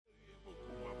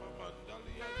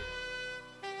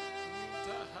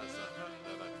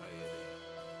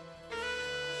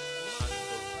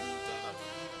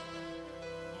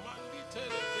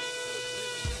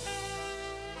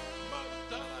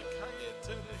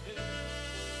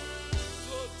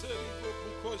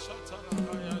last time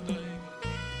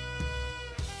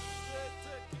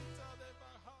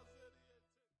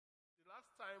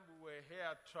we were here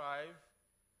at Tribe,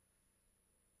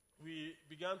 we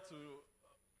began to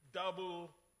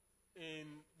dabble in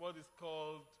what is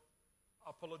called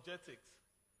apologetics.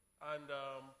 And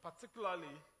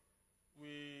particularly,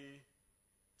 we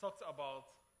talked about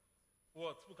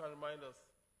what? Who can remind us?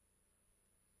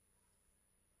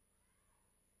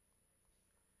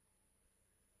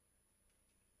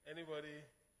 Anybody?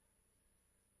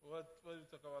 What did we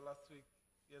talk about last week?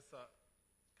 Yes, sir.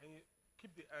 Can you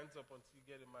keep the hands up until you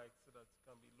get a mic so that it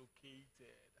can be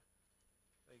located?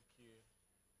 Thank you.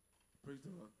 Praise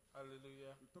the Lord.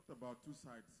 Hallelujah. We talked about two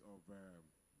sides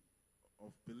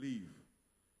of belief.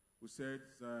 We said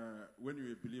when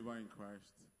you're a believer in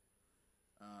Christ,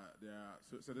 there are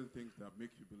certain things that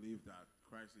make you believe that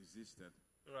Christ existed.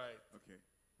 Right. Okay.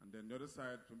 And then the other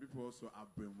side, some people also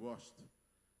are brainwashed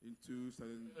into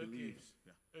certain beliefs.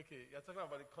 Yeah. Okay, you're talking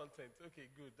about the content. Okay,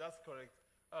 good. That's correct.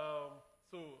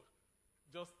 So,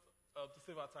 just to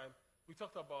save our time, we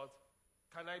talked about,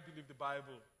 can I believe the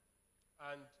Bible?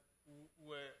 And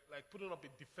we're like putting up a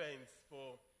defense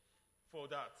for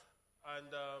that.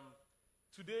 And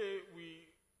today we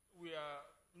are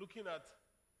looking at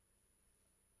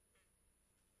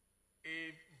a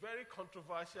very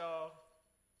controversial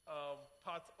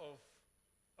part of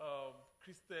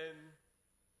Christian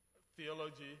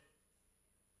theology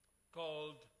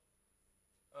called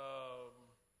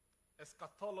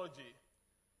eschatology,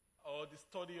 or the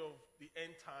study of the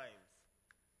end times.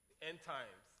 The end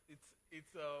times.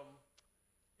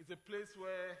 It's a place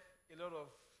where a lot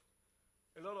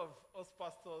of us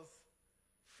pastors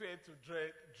fear to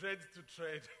dread to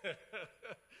tread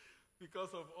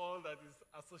because of all that is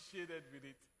associated with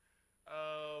it.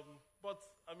 But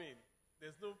I mean,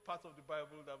 there's no part of the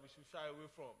Bible that we should shy away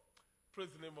from. Praise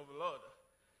the name of the Lord.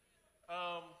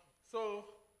 So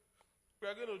we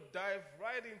are going to dive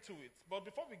right into it. But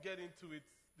before we get into it,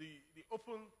 the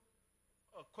opening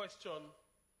question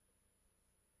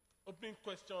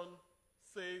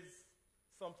says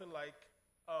something like,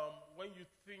 when you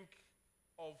think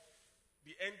of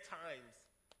the end times,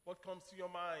 what comes to your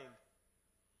mind?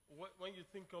 When you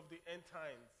think of the end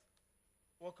times,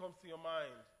 what comes to your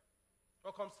mind?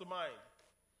 What comes to mind?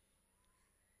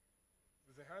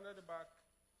 There's a hand at the back.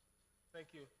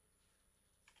 Thank you.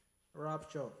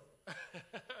 Rapture.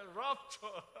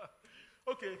 Rapture.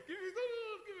 Okay, give me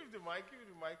the mic. Give me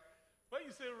the mic. When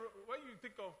you say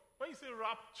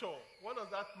rapture, what does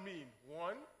that mean?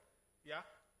 One, yeah.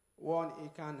 One,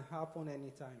 it can happen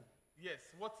anytime.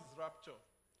 Yes. What is rapture?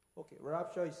 Okay,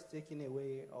 rapture is taking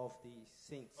away of the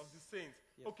saints. Of the saints.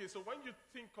 Yes. Okay, so when you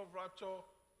think of rapture,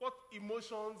 what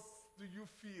emotions do you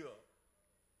feel?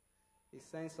 A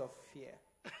sense of fear.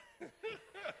 A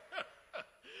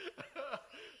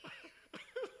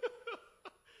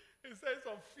sense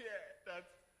of fear that,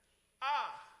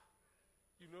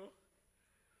 you know.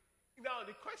 Now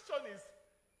the question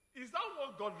is that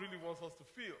what God really wants us to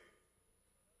feel?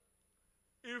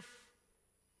 If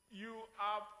you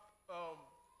are,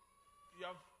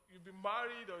 you've been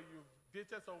married or you've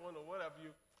dated someone or what have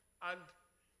you, and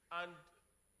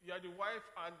you are the wife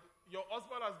and your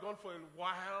husband has gone for a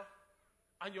while,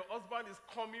 and your husband is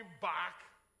coming back,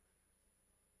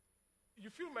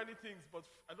 you feel many things, but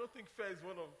I don't think fear is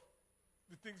one of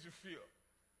the things you feel.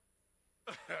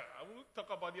 I won't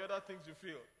talk about the other things you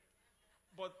feel,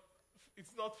 but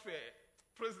it's not fair.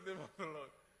 Praise the name of the Lord.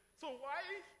 So why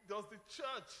does the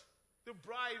church, the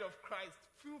bride of Christ,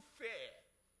 feel fear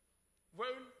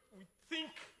when we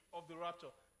think of the rapture?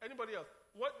 Anybody else?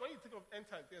 When you think of end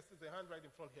times, yes, there's a hand right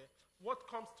in front here. What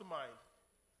comes to mind?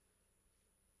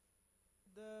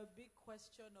 The big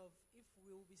question of if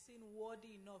we will be seen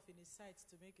worthy enough in his sight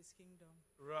to make his kingdom.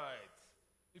 Right.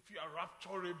 If you are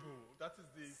rapturable, that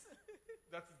is the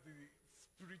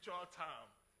spiritual term.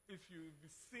 If you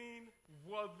be seen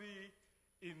worthy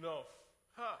enough.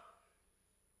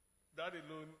 That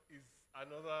alone is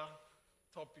another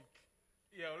topic.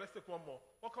 Yeah, let's take one more.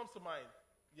 What comes to mind?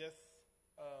 Yes,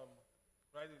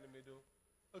 right in the middle.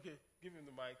 Okay, give him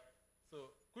the mic.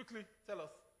 So, quickly, tell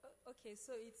us. Okay,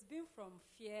 so it's been from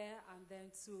fear and then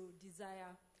to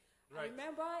desire. Right. I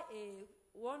remember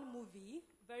one movie,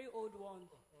 very old one,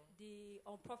 The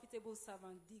Unprofitable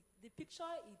Servant. The picture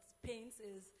it paints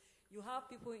is you have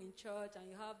people in church and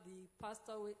you have the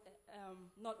pastor with,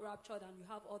 not raptured, and you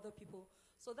have other people.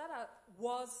 So that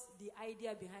was the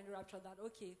idea behind rapture, that,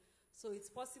 okay, so it's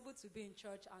possible to be in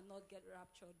church and not get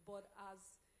raptured. But as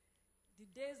the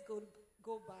days go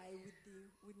by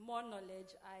with more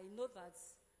knowledge, I know that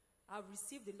I've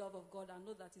received the love of God and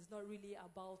know that it's not really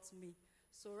about me.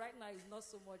 So right now it's not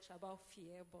so much about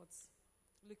fear, but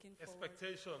looking forward.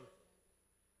 Expectation.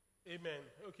 Amen.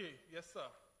 Okay, yes, sir.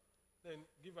 Then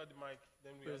give her the mic.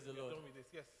 Then we are Praise the Lord. done with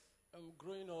this. Yes.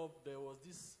 Growing up, there was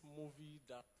this movie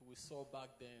that we saw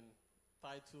back then,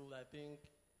 titled, I think,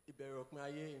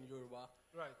 Iberokmaye in Yoruba.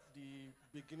 Right. The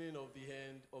beginning of the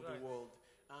end of Right. the world.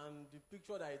 And the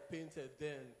picture that it painted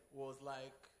then was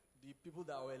like the people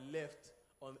that were left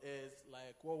on earth,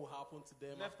 like what will happen to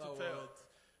them Left to afterwards.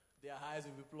 Their eyes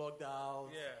will be plugged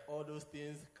out. Yeah. All those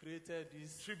things created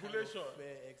this Tribulation. Kind of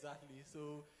fear, exactly.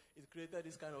 So it created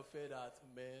this kind of fear that,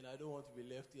 man, I don't want to be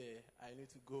left here. I need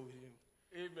to go with him.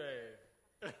 Amen.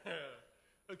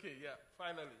 Okay, yeah,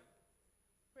 finally.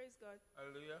 Praise God.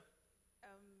 Hallelujah.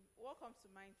 What comes to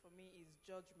mind for me is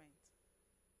judgment.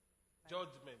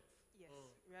 Judgment. Yes.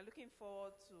 We are looking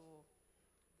forward to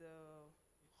the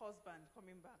husband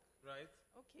coming back. Right?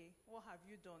 Okay, what have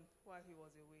you done while he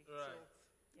was away? Right. So,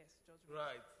 yes, judgment.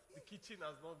 Right. The kitchen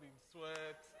has not been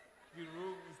swept. The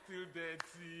room is still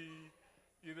dirty.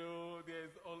 You know,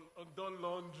 there's undone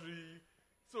laundry.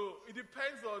 So it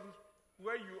depends on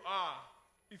where you are.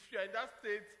 If you're in that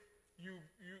state,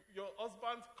 your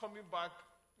husband coming back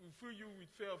will fill you with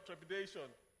fear of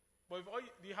trepidation. But if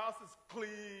the house is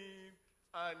clean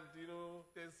and, you know,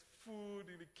 there's food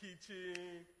in the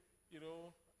kitchen, you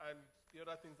know, and the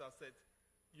other things are set,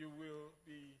 you will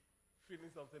be feeling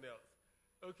something else.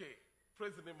 Okay,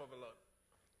 praise the name of the Lord.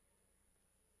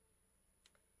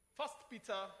 1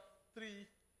 Peter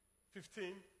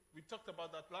 3:15, we talked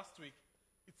about that last week.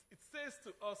 It says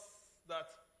to us that,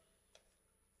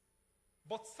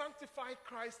 but sanctify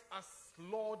Christ as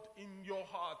Lord in your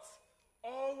hearts,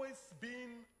 always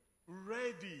being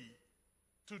ready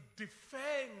to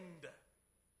defend,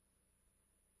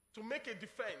 to make a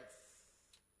defense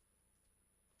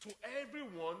to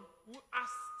everyone who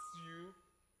asks you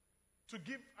to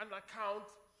give an account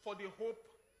for the hope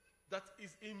that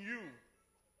is in you,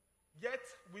 yet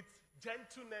with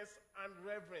gentleness and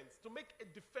reverence. To make a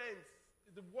defense,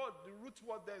 the root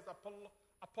word there is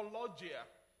apologia,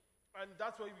 and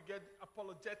that's where you get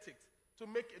apologetics, to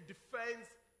make a defense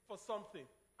for something.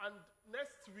 And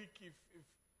next week, if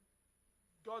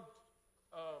God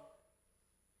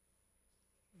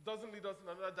doesn't lead us in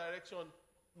another direction,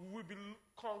 we will be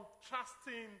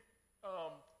contrasting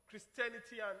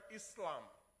Christianity and Islam.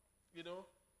 You know,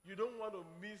 you don't want to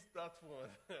miss that one.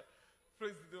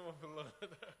 Praise the name of the Lord.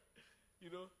 You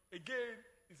know, again,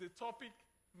 it's a topic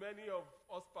many of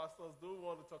us pastors don't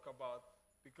want to talk about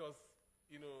because,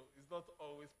 you know, it's not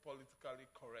always politically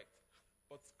correct.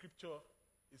 But Scripture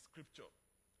is Scripture.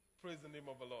 Praise the name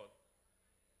of the Lord.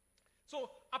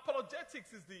 So,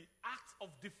 apologetics is the act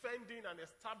of defending and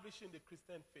establishing the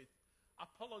Christian faith.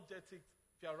 Apologetics,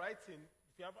 if you're writing,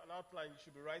 if you have an outline, you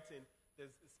should be writing,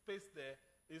 there's a space there,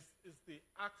 is the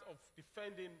act of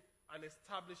defending and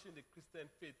establishing the Christian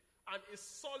faith. And a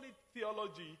solid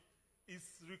theology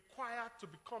is required to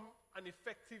become an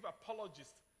effective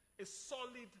apologist. A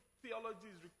solid theology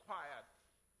is required.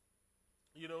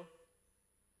 You know?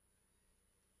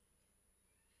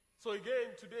 So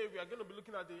again, today we are going to be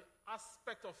looking at the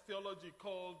aspect of theology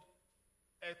called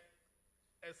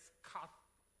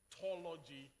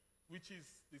eschatology, which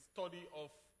is the study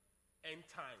of end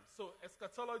times. So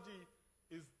eschatology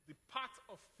is the part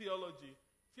of theology.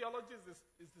 Theology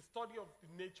is the study of the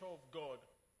nature of God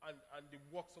and the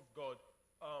works of God.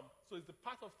 So it's the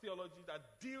part of theology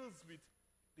that deals with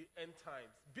the end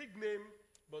times. Big name,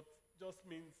 but just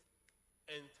means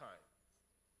end time.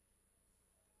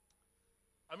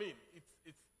 I mean,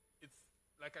 it's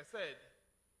like I said,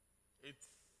 it's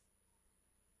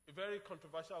a very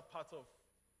controversial part of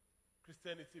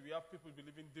Christianity. We have people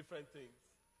believing different things,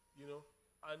 you know,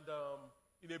 and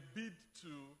in a bid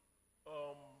to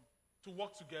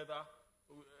work together,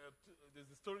 there's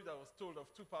a story that was told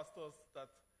of two pastors that,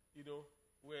 you know,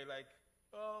 were like,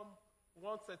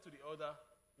 one said to the other,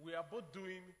 we are both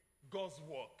doing God's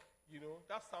work, you know.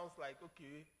 That sounds like,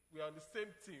 okay, we are on the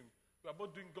same team. We are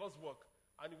both doing God's work.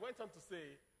 And he went on to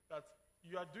say that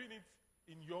you are doing it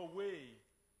in your way,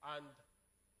 and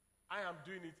I am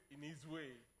doing it in his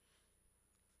way.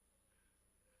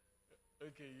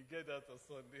 Okay, you get that on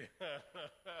Sunday.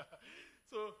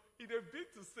 So, in a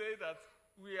bid to say that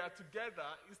we are together,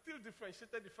 he still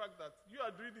differentiated the fact that you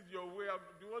are doing it your way, I'm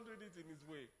the one doing it in his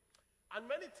way. And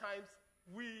many times,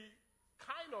 we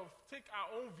kind of take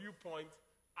our own viewpoint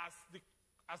as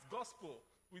gospel.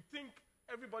 We think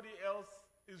everybody else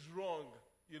is wrong,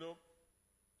 you know.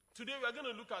 Today we are going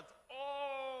to look at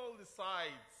all the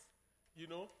sides, you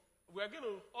know. We are going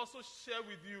to also share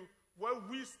with you where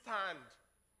we stand.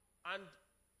 And,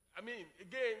 I mean,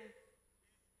 again,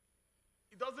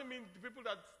 it doesn't mean the people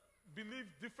that believe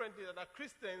differently, that are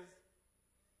Christians,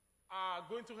 are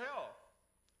going to hell.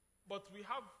 But we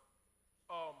have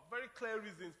very clear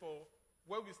reasons for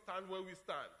where we stand,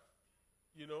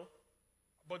 you know.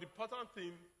 But the important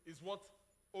thing is what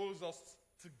holds us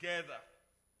together.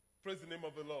 Praise the name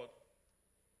of the Lord.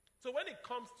 So when it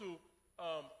comes to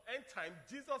end time,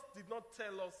 Jesus did not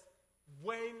tell us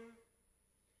when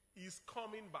he's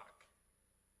coming back.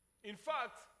 In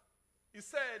fact, he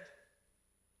said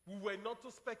we were not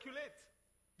to speculate.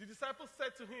 The disciples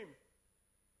said to him,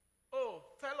 "Oh,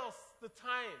 tell us the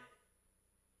time."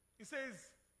 He says,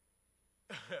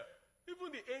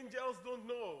 even the angels don't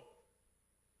know.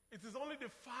 It is only the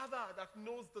Father that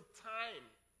knows the time.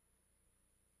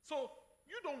 So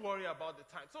you don't worry about the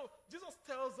time. So Jesus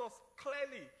tells us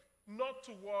clearly not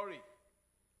to worry.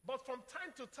 But from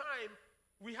time to time,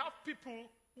 we have people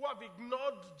who have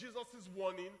ignored Jesus'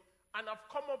 warning and have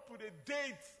come up with a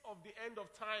date of the end of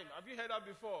time. Have you heard that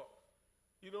before?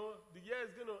 You know, the year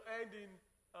is going to end in,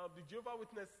 the Jehovah's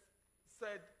Witness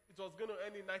said it was going to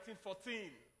end in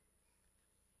 1914.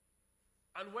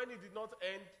 And when it did not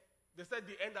end, they said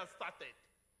the end has started.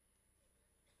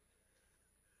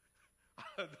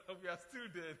 And we are still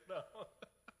there now.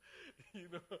 You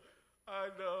know,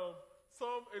 and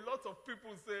a lot of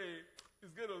people say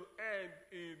it's going to end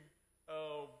in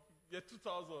year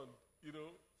 2000. You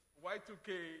know,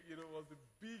 Y2K, you know, was the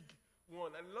big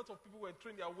one, and a lot of people were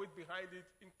throwing their weight behind it,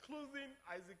 including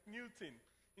Isaac Newton.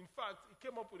 In fact, he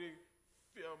came up with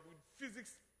with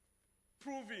physics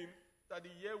proving that the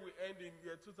year will end in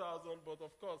year 2000, but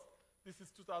of course, this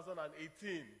is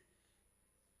 2018.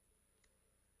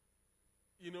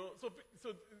 You know, so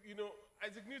you know,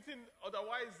 Isaac Newton,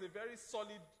 otherwise a very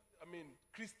solid,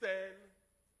 Christian,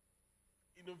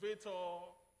 innovator,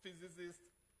 physicist,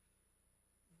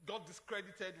 got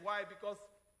discredited. Why? Because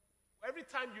every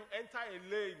time you enter a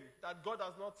lane that God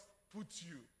has not put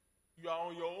you, you are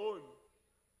on your own.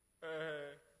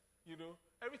 You know,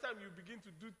 every time you begin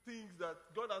to do things that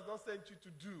God has not sent you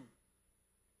to do,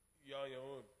 you are on your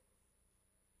own.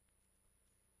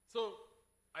 So,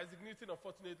 Isaac Newton,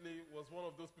 unfortunately, was one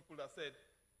of those people that said,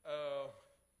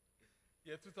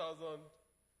 year 2000,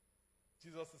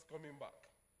 Jesus is coming back.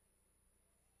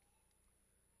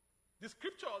 The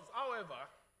scriptures, however,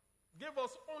 gave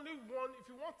us only one, if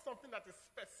you want something that is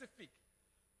specific,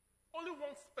 only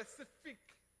one specific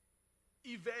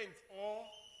event or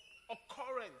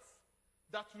occurrence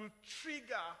that will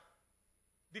trigger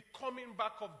the coming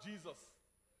back of Jesus.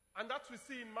 And that we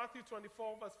see in Matthew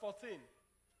 24, verse 14.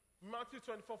 Matthew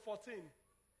 24, 14.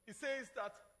 It says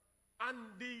that, and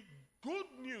the good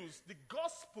news, the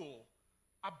gospel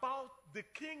about the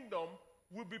kingdom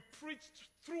will be preached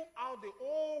throughout the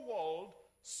whole world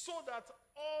so that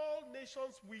all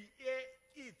nations will hear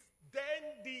it.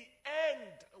 Then the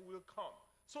end will come.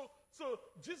 So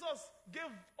Jesus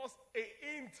gave us a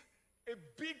hint, a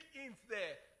big hint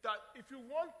there, that if you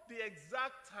want the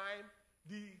exact time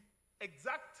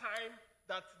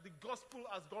that the gospel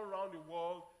has gone around the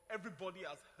world, everybody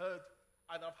has heard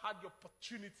and have had the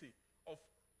opportunity of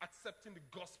accepting the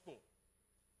gospel,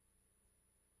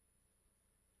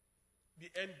 the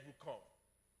end will come.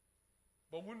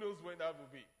 But who knows when that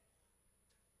will be?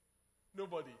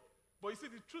 Nobody. But you see,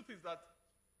 the truth is that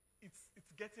it's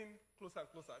getting closer and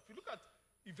closer. If you look at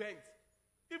events,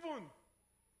 even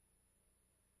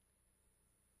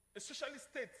a socialist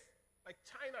state like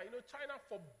China, you know, China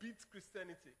forbids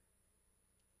Christianity.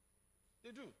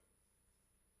 They do.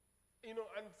 You know,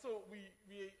 and so we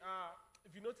are,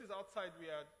 if you notice outside, we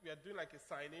are doing like a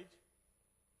signage.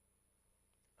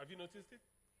 Have you noticed it?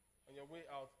 On your way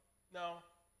out. Now,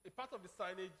 a part of the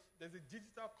signage, there's a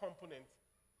digital component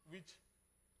which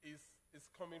is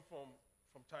coming from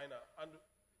China. And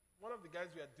one of the guys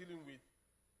we are dealing with,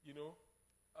 you know,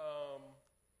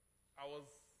 I was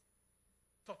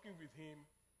talking with him,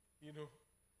 you know,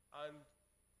 and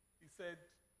he said,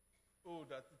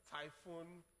 that the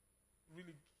typhoon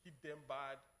really hit them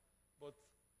bad, but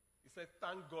he said,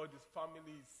 thank God his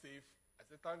family is safe. I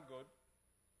said, thank God.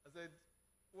 I said,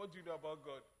 what do you know about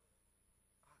God?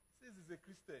 He says he's a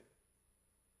Christian.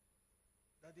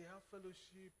 That they have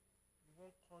fellowship in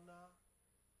one corner,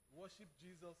 worship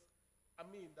Jesus. I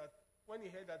mean, that when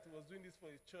he heard that he was doing this for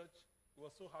his church, he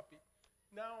was so happy.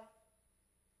 Now,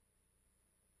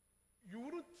 you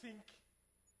wouldn't think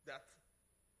that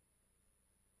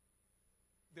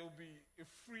there will be a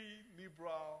free,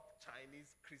 liberal,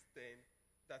 Chinese Christian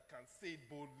that can say it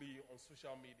boldly on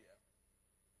social media.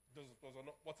 Those on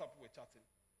WhatsApp were chatting.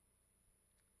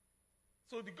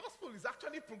 So the gospel is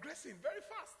actually progressing very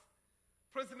fast.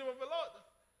 Praise the name of the Lord.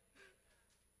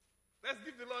 Let's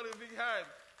give the Lord a big hand.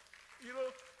 You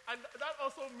know, and that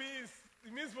also means,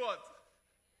 it means what?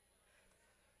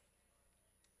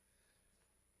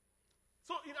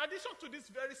 So in addition to this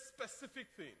very specific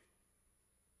thing,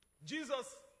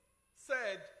 Jesus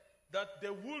said that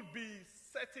there will be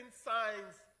certain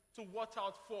signs to watch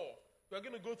out for. We're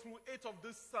going to go through 8 of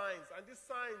these signs, and these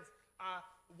signs are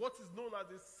what is known as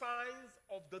the signs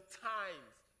of the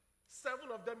times.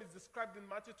 7 of them is described in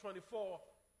Matthew 24,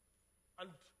 and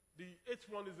the 8th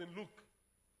one is in Luke.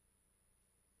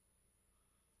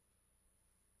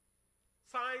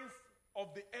 Signs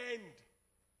of the end.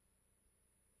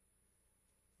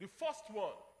 The first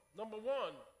one, number 1,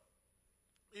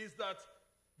 is that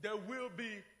there will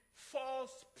be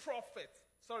false prophets.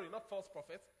 Sorry, not false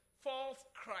prophets, false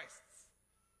Christs.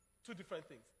 2 different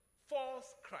things.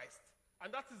 False Christ.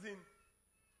 And that is in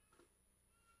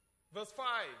verse 5.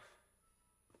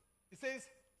 It says,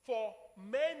 "For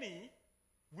many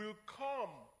will come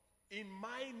in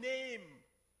my name,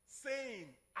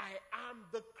 saying, I am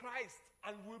the Christ,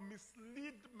 and will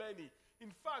mislead many."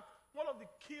 In fact, one of the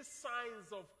key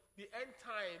signs of the end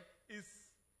time is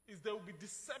there will be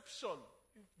deception.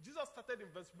 Jesus started in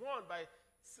verse 1 by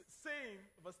saying,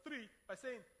 verse 3, by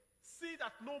saying, "See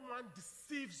that no man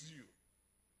deceives you.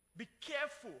 Be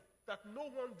careful that no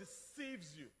one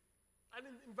deceives you." And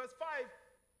in verse 5,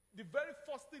 the very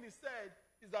first thing he said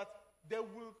is that there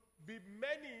will be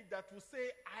many that will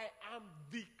say, "I am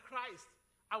the Christ."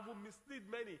 I will mislead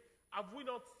many. Have we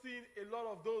not seen a lot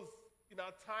of those in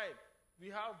our time? We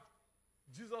have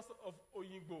Jesus of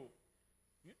Oyingbo.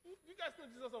 You guys know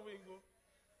Jesus of Oyingbo?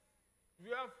 We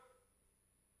have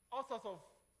all sorts of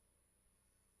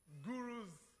gurus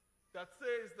that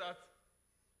says that,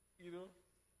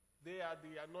 they are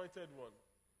the anointed one.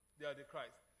 They are the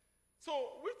Christ.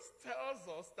 So, which tells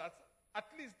us that at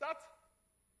least that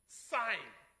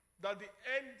sign that the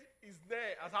end is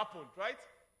there has happened, right?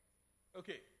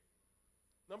 Okay.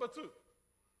 Number 2.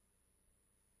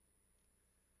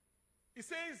 It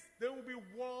says there will be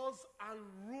wars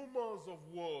and rumors of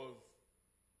wars.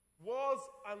 Wars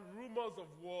and rumors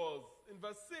of wars. In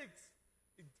verse 6,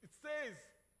 it says,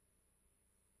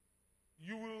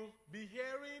 "You will be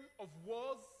hearing of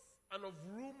wars and of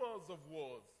rumors of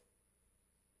wars.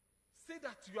 Say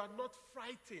that you are not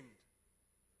frightened,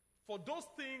 for those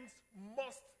things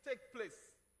must take place.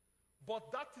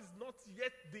 But that is not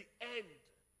yet the end.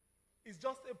 It's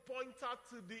just a pointer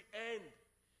to the end.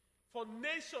 For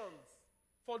nation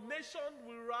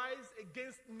will rise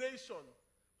against nation,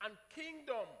 and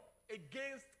kingdom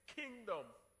against kingdom.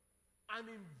 And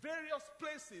in various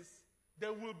places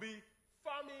there will be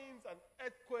famines and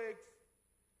earthquakes.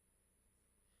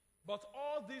 But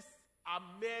all these are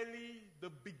merely the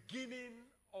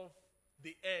beginning of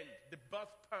the end, the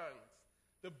birth pangs,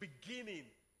 the beginning.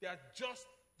 They are just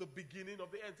the beginning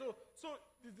of the end." So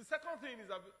the second thing is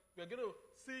that we're going to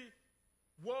see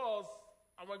wars,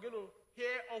 and we're going to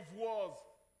hear of wars.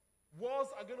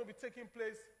 Wars are going to be taking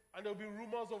place, and there will be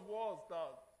rumors of wars.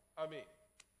 Now,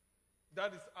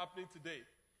 that is happening today.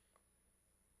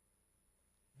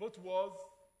 Both wars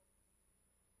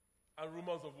and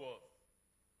rumors of wars.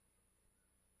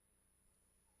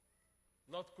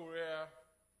 North Korea,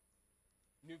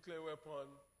 nuclear weapon,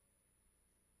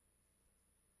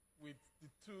 with the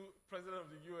 2 presidents of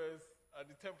the U.S. and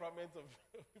the temperament of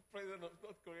the president of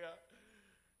North Korea.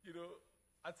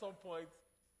 At some point,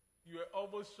 you were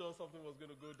almost sure something was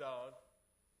going to go down.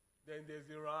 Then there's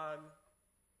Iran.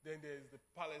 Then there's the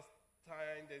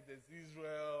Palestine. Then there's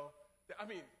Israel.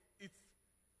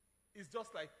 It's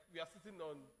just like we are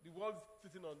the world is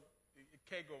sitting on a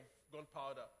keg of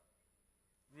gunpowder.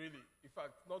 Really. In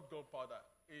fact, not gunpowder,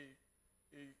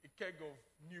 a keg of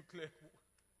nuclear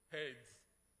heads.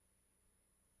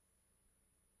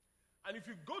 And if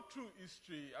you go through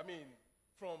history,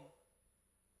 from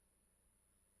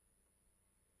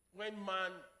when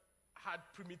man had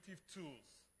primitive tools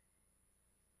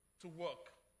to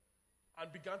work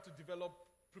and began to develop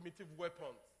primitive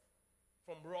weapons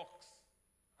from rocks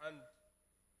and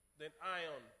then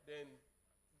iron, then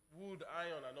wood,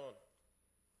 iron, and on.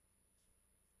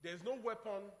 There's no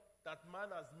weapon that man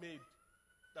has made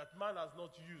that man has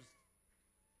not used.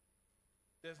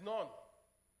 There's none.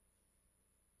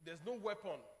 There's no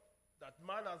weapon that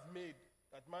man has made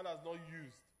that man has not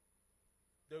used.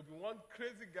 There will be one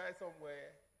crazy guy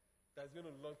somewhere that's going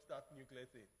to launch that nuclear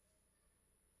thing.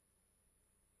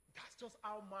 That's just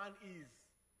how man is.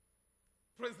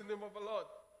 Praise the name of the Lord.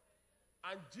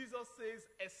 And Jesus says,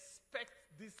 expect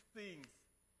these things.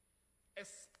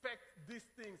 Expect these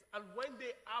things. And when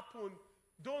they happen,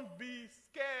 don't be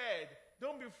scared.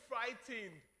 Don't be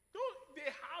frightened. They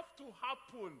have to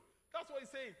happen. That's what he's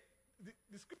saying.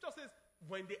 The scripture says,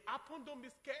 when they happen, don't be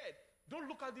scared.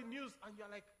 Don't look at the news and you're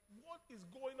like, what is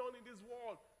going on in this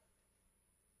world?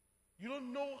 You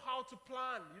don't know how to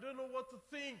plan. You don't know what to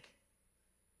think.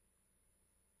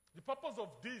 The purpose of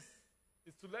this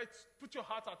is to put your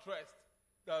heart at rest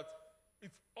that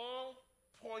it's all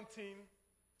pointing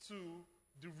to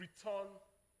the return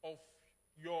of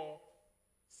your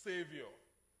Savior,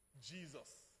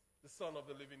 Jesus, the Son of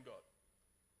the living God.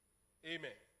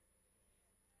 Amen.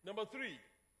 Number 3,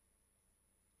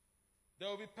 there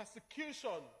will be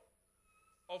persecution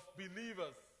of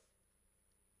believers.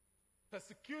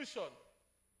 Persecution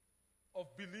of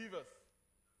believers.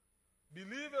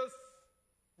 Believers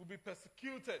will be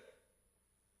persecuted.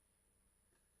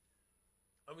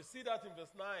 And we see that in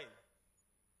verse 9.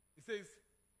 It says,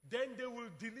 then they will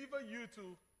deliver you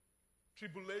to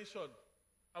tribulation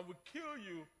and will kill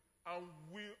you,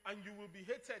 and you will be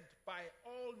hated by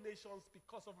all nations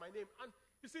because of my name. And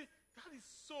you see, that is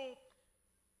so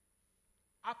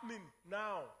happening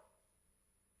now.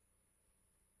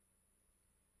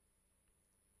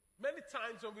 Many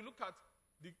times when we look at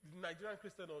the Nigerian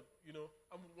Christian, or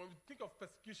and when we think of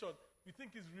persecution, we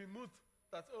think it's remote,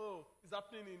 that it's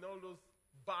happening in all those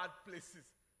bad places.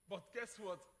 But guess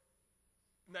what?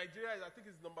 Nigeria is, I think,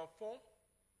 is number 4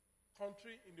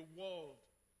 country in the world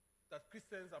that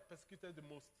Christians are persecuted the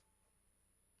most.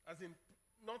 As in,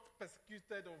 not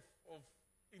persecuted of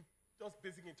just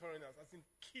basic intolerance, as in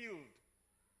killed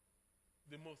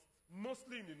the most.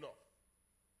 Mostly in the north.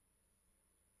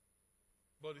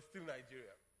 But it's still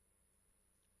Nigeria.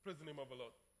 Praise the name of the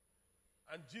Lord.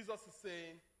 And Jesus is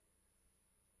saying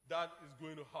that is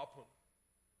going to happen.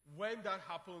 When that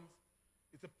happens,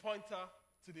 it's a pointer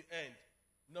to the end.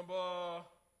 Number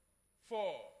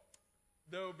 4,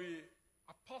 there will be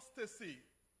apostasy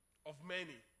of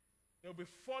many. There will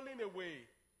be falling away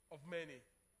of many.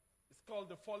 It's called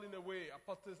the falling away,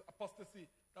 apostasy.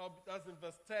 That's in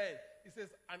verse 10. It says,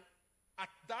 and at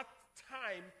that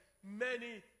time,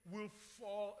 many will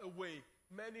fall away.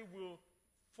 Many will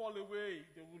fall away.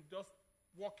 They will just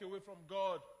walk away from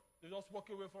God. They just walk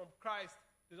away from Christ.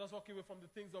 They just walk away from the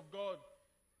things of God.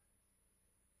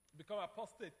 Become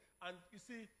apostate. And you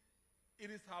see,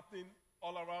 it is happening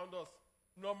all around us.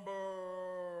 Number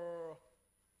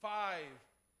 5,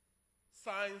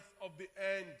 signs of the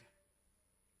end.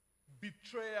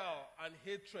 Betrayal and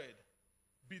hatred.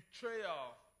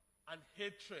 Betrayal and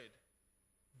hatred.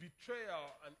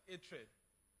 Betrayal and hatred.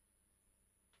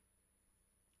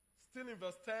 Still in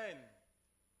verse 10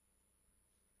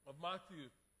 of Matthew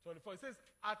 24, it says,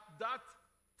 at that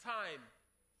time,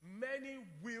 many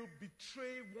will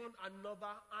betray one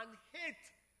another and hate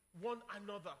one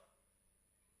another.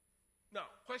 Now,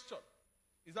 question,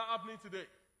 is that happening today?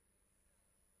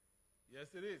 Yes,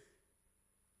 it is.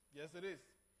 Yes, it is.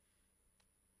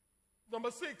 Number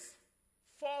 6,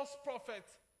 false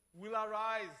prophets will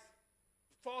arise.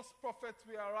 False prophets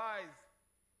will arise.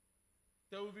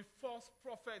 There will be false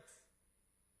prophets.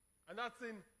 And that's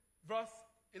in verse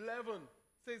 11. It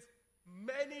says,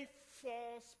 many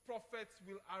false prophets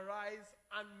will arise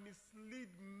and mislead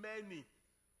many.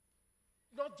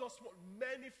 Not just one,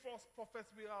 many false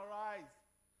prophets will arise.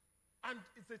 And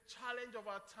it's a challenge of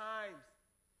our times.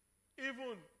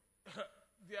 Even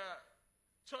there are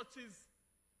churches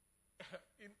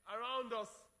around us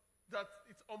that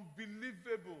it's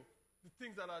unbelievable, the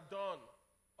things that are done.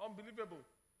 Unbelievable.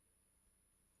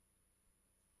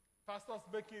 Pastors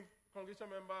making congregation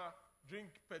member drink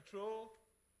petrol,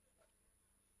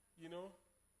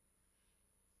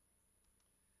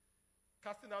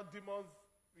 casting out demons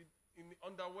in the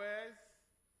underwears,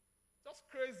 just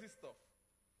crazy stuff.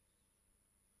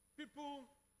 People,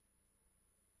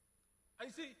 and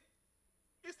you see,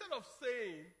 instead of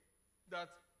saying that,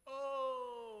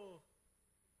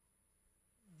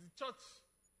 the church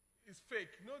is fake.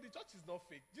 No, the church is not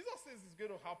fake. Jesus says it's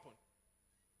going to happen.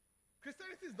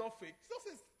 Christianity is not fake. Jesus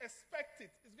says expect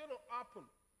it. It's going to happen.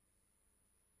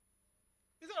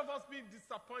 Instead of us being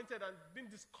disappointed and being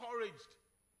discouraged,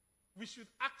 we should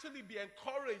actually be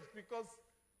encouraged because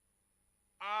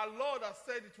our Lord has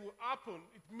said it will happen.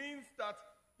 It means that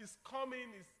His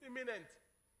coming is imminent.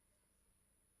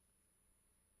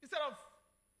 Instead of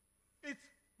it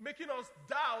making us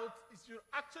doubt, it should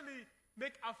actually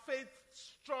make our faith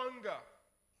stronger.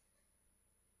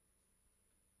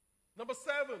 Number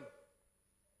 7,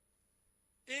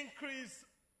 increase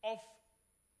of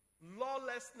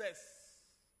lawlessness,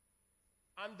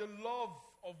 and the love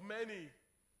of many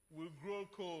will grow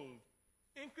cold.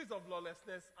 Increase of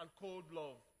lawlessness and cold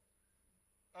love.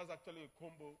 That's actually a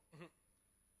combo.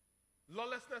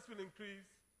 Lawlessness will increase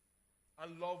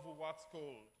and love will wax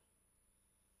cold.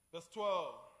 Verse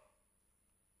 12.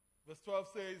 Verse 12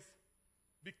 says,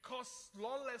 because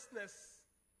lawlessness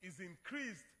is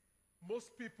increased,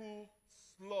 most people's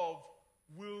love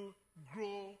will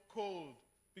grow cold.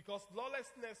 Because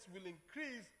lawlessness will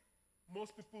increase,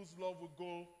 most people's love will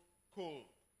go cold.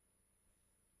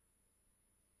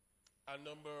 And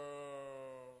number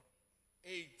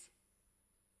 8,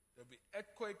 there'll be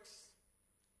earthquakes,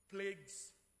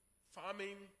 plagues,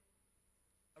 famine,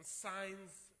 and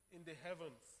signs in the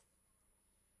heavens.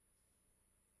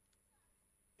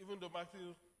 Even though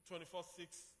Matthew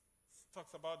 24:6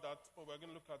 talks about that, but we're going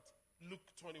to look at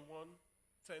Luke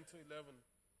 21:10-11.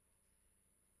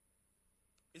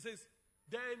 It says,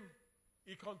 then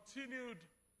he continued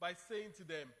by saying to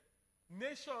them,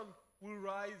 nation will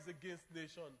rise against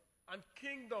nation, and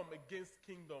kingdom against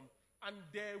kingdom, and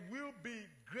there will be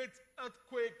great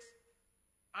earthquakes,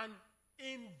 and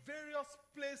in various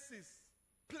places,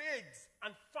 plagues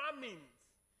and famines,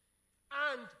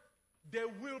 and there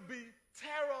will be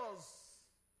terrors.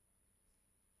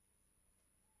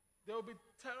 There will be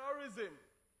terrorism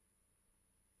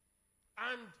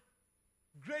and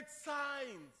great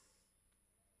signs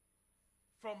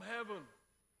from heaven.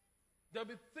 There'll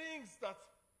be things that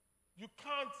you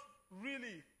can't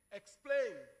really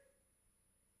explain.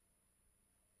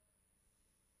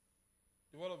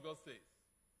 The Word of God says.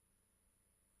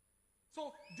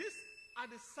 So these are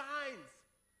the signs.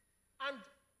 And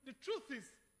the truth is,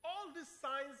 all these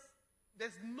signs,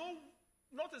 there's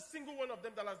not a single one of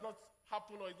them that has not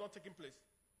happened or is not taking place.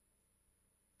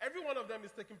 Every one of them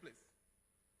is taking place.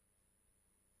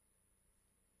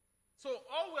 So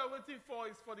all we are waiting for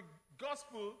is for the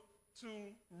gospel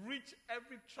to reach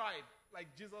every tribe,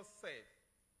 like Jesus said.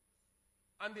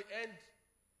 And the end,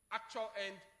 actual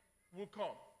end, will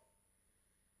come.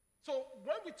 So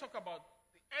when we talk about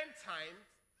the end times,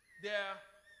 there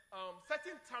are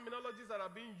certain terminologies that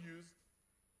are being used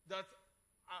that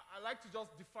I like to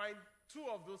just define two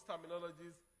of those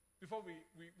terminologies before we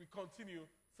continue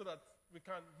so that we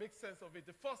can make sense of it.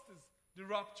 The first is the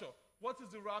rapture. What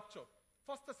is the rapture?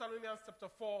 1 Thessalonians chapter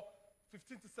 4,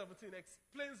 15-17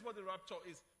 explains what the rapture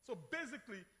is. So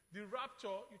basically, the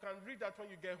rapture, you can read that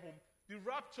when you get home. The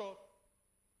rapture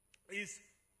is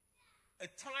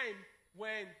a time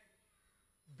when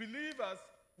believers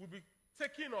will be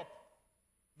taken up.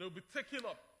 They'll be taken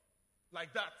up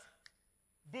like that.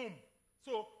 Boom.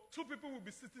 So two people will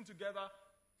be sitting together.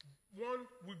 One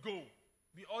will go.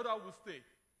 The other will stay.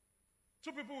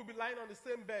 Two people will be lying on the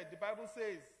same bed. The Bible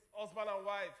says, husband and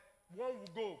wife. One will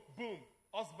go. Boom.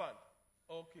 Husband.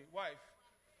 Okay. Wife.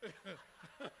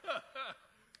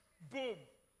 Boom.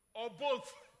 Or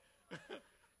both.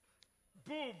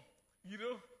 Boom. You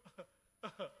know?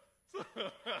 So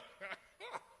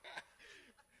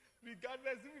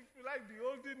regardless, if you like be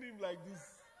holding him like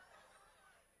this.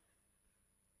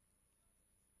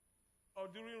 Or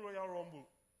during Royal Rumble.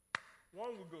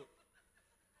 One will go.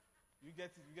 You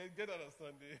get it. You get that on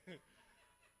Sunday.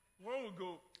 One will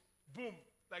go. Boom.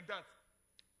 Like that.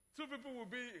 Two people will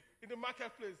be in the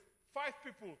marketplace. 5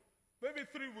 people. Maybe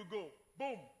 3 will go.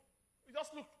 Boom. You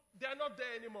just look. They are not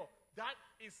there anymore. That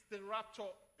is the rapture.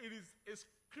 It is a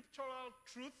scriptural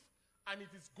truth, and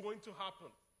it is going to happen.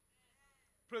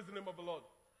 Praise the name of the Lord.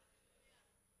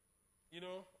 You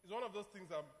know, it's one of those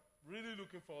things I'm really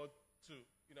looking forward to.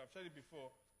 You know, I've said it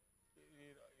before.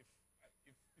 You know, if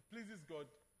it pleases God,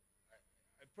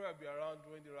 I pray I'll be around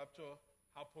when the rapture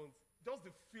happens. Just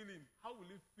the feeling. How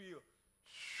will it feel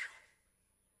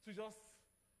to just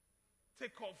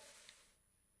take off?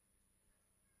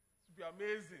 It will be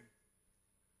amazing.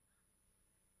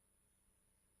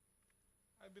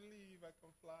 I believe I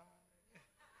can fly.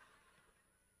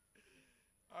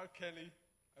 R. Kelly,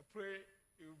 I pray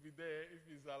he will be there if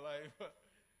he's alive.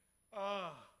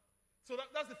 So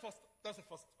that's the first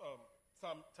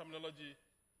terminology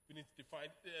we need to define.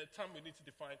 Term we need to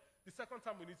define. The second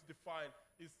term we need to define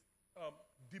is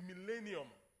the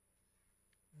millennium.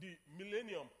 The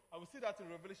millennium. I will see that in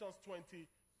Revelations 20,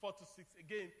 4-6.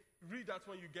 Again, read that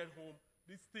when you get home.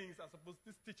 This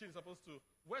teaching is supposed to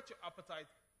whet your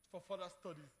appetite for further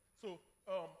studies. So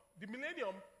the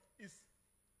millennium is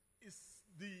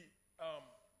the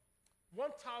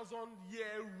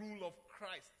 1,000-year rule of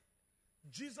Christ.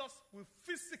 Jesus will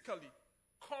physically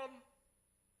come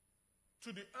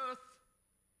to the earth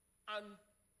and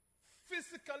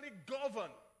physically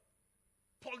govern,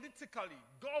 politically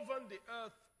govern the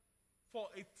earth for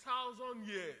 1,000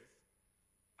 years.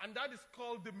 And that is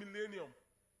called the millennium.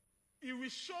 It will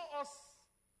show us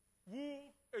who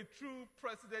a true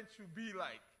president should be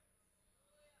like.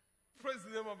 Praise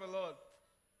the name of the Lord.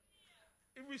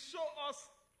 It will show us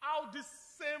how this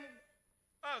same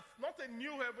earth, not a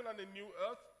new heaven and a new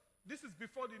earth, This is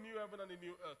before the new heaven and the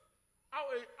new earth.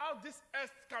 How this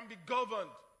earth can be governed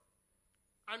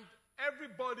and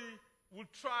everybody will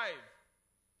thrive.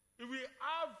 If we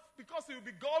have, because he will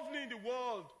be governing the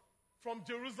world from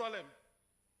Jerusalem.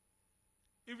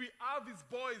 If we have his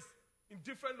boys in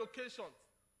different locations.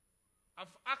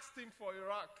 I've asked him for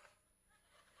Iraq.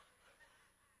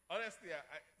 Honestly,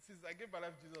 since I gave my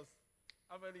life to Jesus,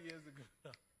 how many years ago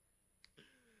now?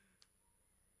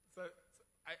 So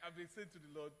I've been saying to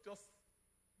the Lord, just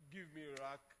give me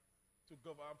Iraq to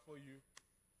govern for you.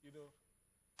 You know,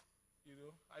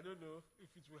 I don't know if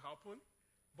it will happen,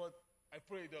 but I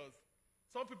pray it does.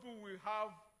 Some people will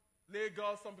have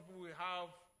Lagos, some people will have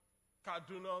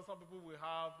Kaduna, some people will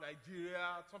have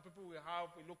Nigeria, some people will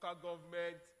have a local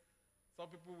government, some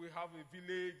people will have a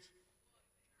village.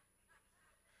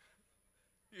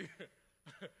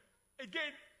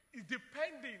 Again, it's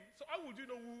depending. So how would you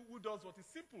know who does what?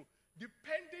 It's simple.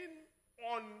 Depending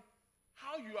on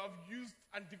how you have used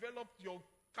and developed your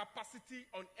capacity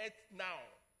on earth now.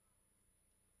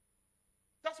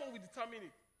 That's what we determine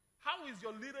it. How is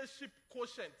your leadership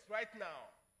quotient right now?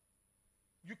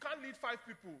 You can't lead 5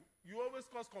 people. You always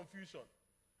cause confusion.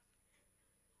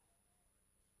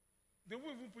 They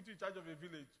won't even put you in charge of a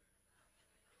village.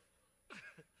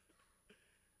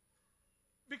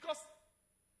 Because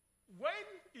when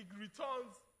he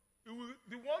returns,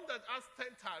 the one that has 5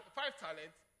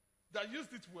 talents, that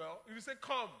used it well, he will say,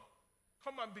 come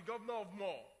and be governor of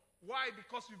more. Why?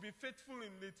 Because you've been faithful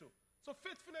in little. So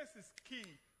faithfulness is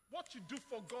key. What you do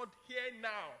for God here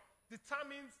now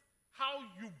determines how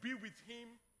you be with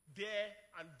him there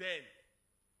and then.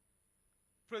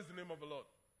 Praise the name of the Lord.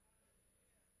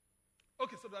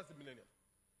 Okay, so that's the millennium.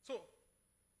 So,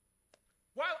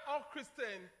 while all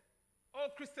Christians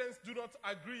do not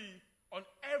agree on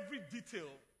every detail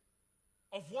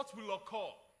of what will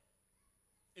occur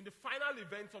in the final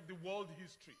events of the world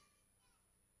history,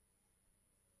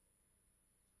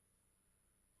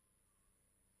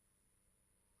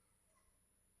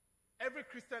 every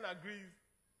Christian agrees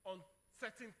on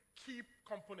certain key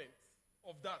components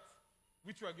of that,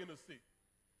 which we are going to see.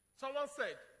 Someone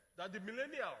said that the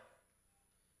millennium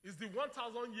is the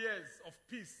 1,000 years of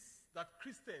peace that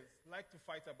Christians like to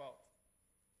fight about.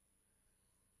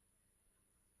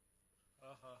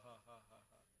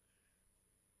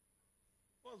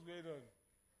 What's going on?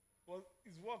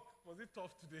 His work, was it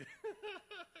tough today?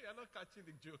 You're not catching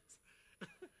the jokes.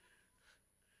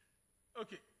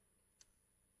 Okay.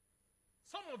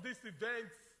 Some of these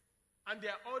events and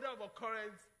their order of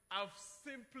occurrence have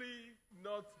simply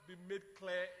not been made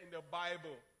clear in the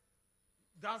Bible.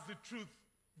 That's the truth.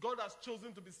 God has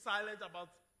chosen to be silent about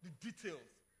the details.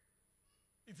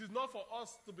 It is not for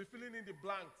us to be filling in the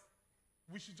blanks.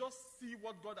 We should just see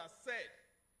what God has said.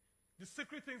 The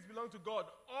secret things belong to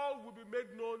God. All will be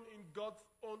made known in God's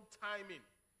own timing.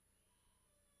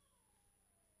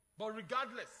 But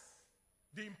regardless,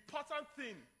 the important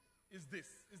thing is this,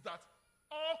 is that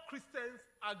all Christians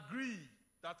agree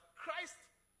that Christ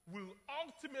will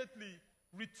ultimately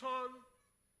return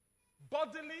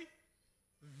bodily,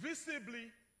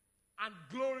 visibly, and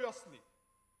gloriously.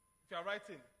 If you are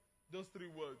writing those 3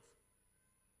 words.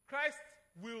 Christ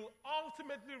will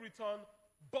ultimately return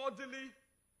bodily,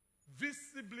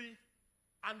 visibly,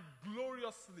 and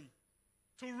gloriously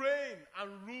to reign and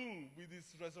rule with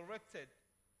his resurrected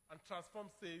and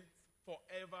transformed saints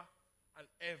forever and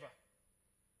ever.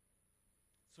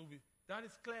 So that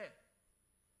is clear.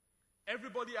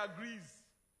 Everybody agrees.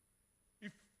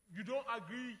 If you don't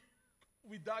agree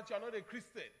with that, you are not a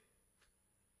Christian.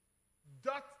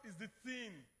 That is the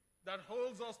thing that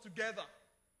holds us together.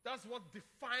 That's what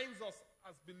defines us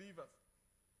as believers.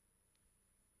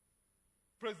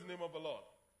 Praise the name of the Lord.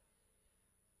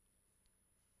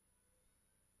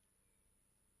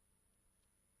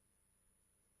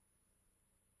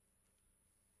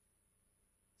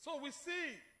 So we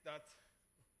see that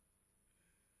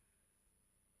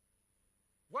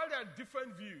while there are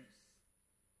different views,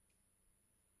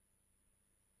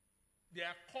 there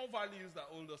are core values that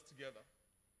hold us together.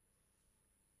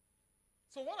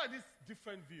 So what are these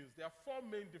different views? There are 4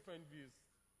 main different views.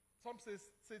 Some say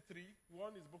 3.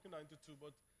 One is broken down into 2,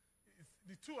 but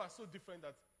the 2 are so different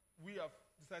that we have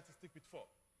decided to stick with 4.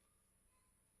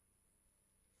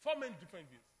 4 main different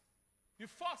views. The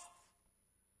first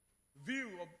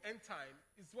view of end time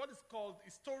is what is called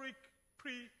historic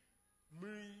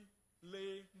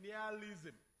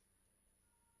premillennialism.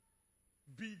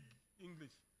 Big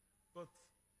English, but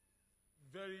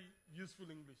very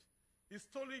useful English.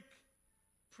 Historic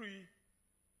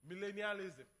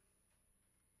premillennialism.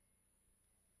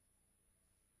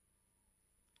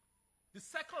 The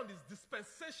second is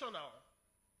dispensational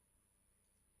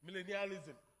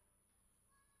millennialism.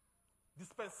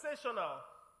 Dispensational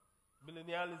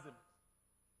millennialism.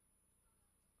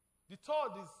 The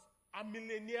third is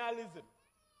amillennialism.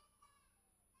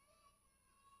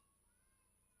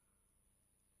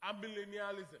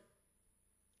 Amillennialism.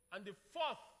 And the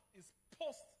fourth is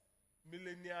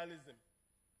post-millennialism.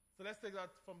 So let's take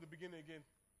that from the beginning again.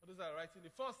 What is that writing? The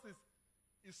first is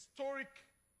historical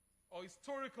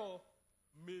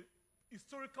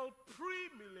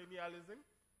premillennialism.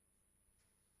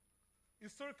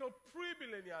 Historical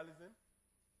premillennialism.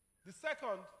 The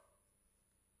second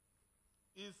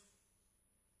is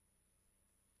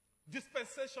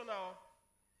dispensational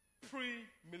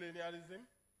premillennialism.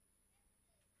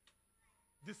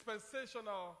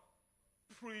 Dispensational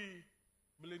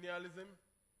premillennialism.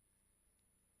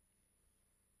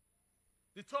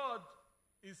 The third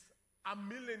is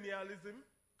amillennialism.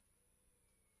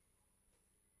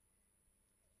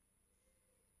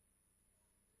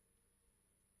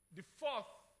 The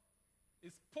fourth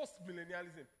is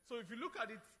postmillennialism. So if you look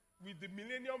at it with the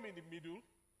millennium in the middle,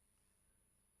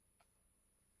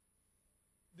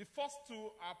 the first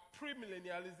two are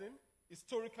premillennialism,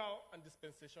 historical and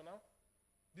dispensational.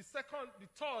 The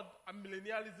third,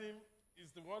 amillennialism,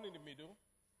 is the one in the middle.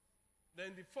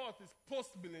 Then the fourth is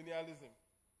postmillennialism.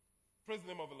 Praise the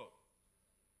name of the Lord.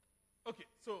 Okay,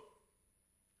 so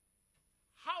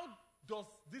how does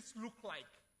this look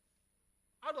like?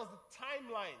 How does the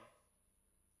timeline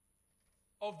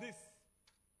of this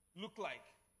look like?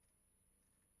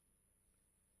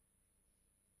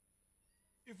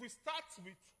 If we start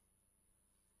with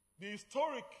the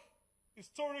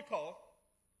historical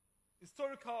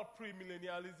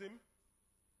premillennialism,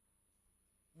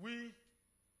 we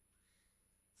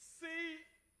see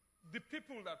the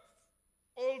people that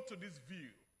hold to this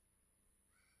view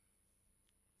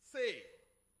say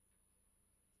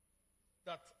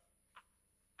that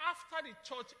after the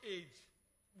church age,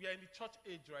 we are in the church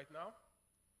age right now,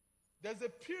 there's a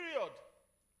period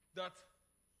that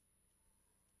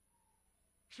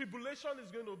tribulation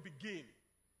is going to begin.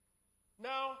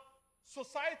 Now,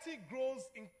 society grows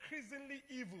increasingly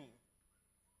evil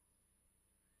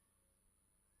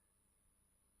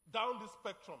down the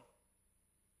spectrum.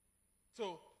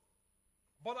 So,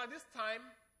 but at this time,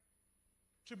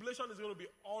 tribulation is going to be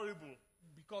horrible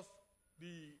because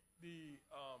the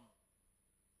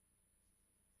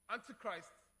Antichrist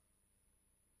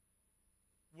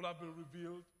will have been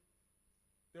revealed.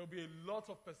 There will be a lot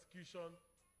of persecution.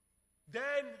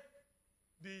 Then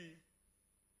the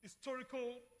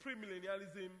historical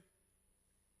premillennialism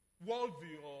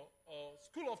worldview or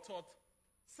school of thought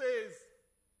says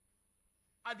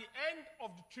at the end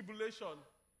of the tribulation,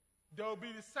 there will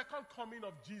be the second coming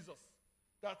of Jesus.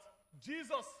 That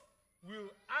Jesus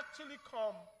will actually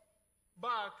come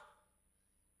back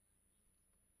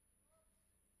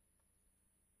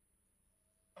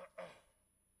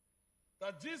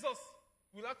that Jesus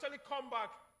will actually come back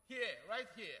here, right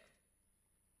here.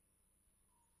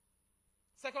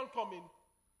 Second coming.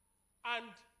 And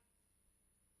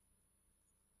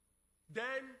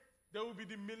then there will be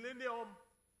the millennium,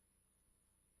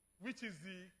 which is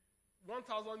the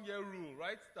 1,000-year rule,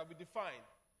 right, that we define.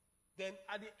 Then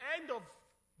at the end of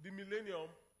the millennium,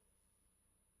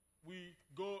 we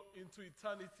go into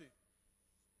eternity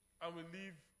and we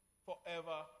live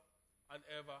forever and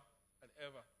ever and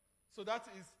ever. So that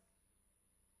is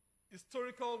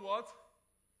historical what?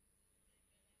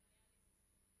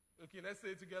 Okay, let's say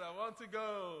it together. I want to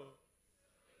go.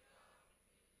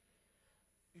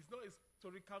 It's not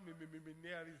historical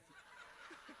millennialism.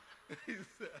 It's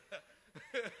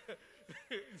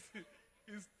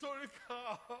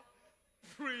historical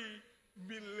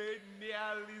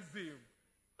pre-millennialism.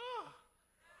 Ah.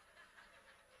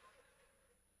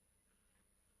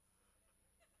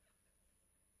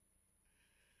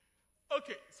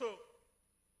 Okay, so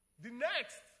the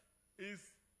next is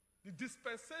the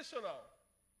dispensational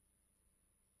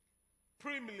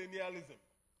premillennialism.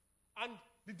 And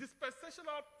the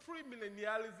dispensational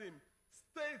premillennialism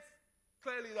states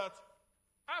clearly that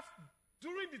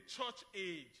during the church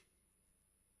age,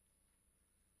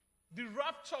 the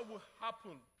rapture will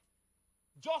happen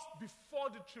just before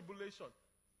the tribulation,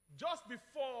 just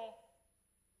before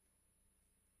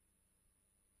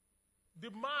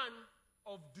the man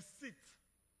of deceit,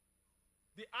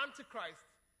 the Antichrist,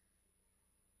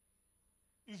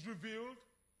 is revealed,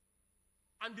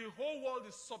 and the whole world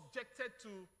is subjected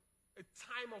to a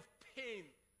time of pain,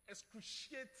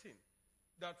 excruciating,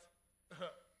 that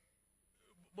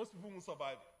most people won't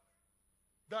survive.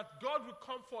 That God will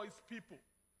come for his people.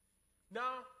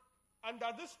 Now, and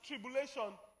that this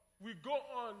tribulation will go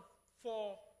on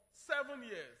for 7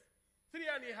 years.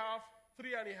 3.5,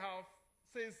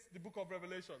 says the book of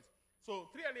Revelations. So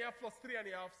 3.5 plus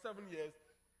 3.5, 7 years.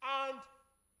 And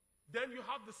then you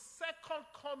have the second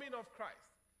coming of Christ.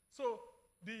 So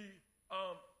the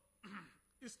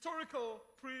historical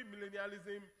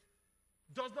premillennialism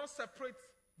does not separate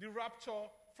the rapture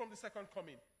from the second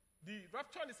coming. The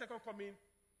rapture and the second coming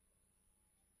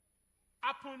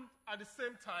happen at the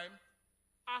same time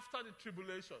after the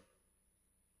tribulation.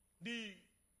 The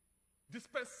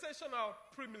dispensational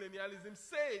premillennialism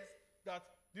says that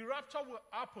the rapture will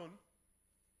happen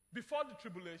before the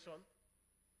tribulation,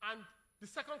 and the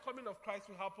second coming of Christ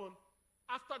will happen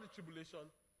after the tribulation.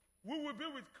 We will be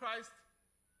with Christ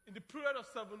in the period of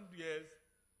 7 years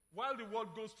while the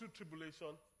world goes through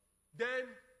tribulation. Then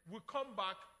we'll come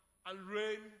back and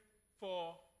reign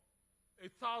for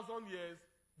 1,000 years,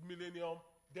 millennium.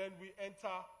 Then we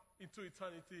enter into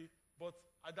eternity. But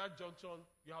at that junction,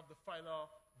 you have the final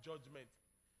judgment.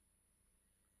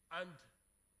 And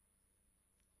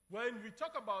when we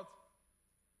talk about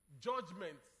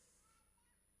judgments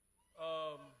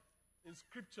in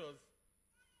scriptures,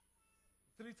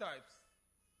 3 types,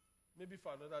 maybe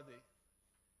for another day.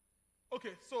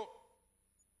 Okay, so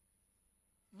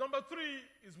number 3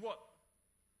 is what?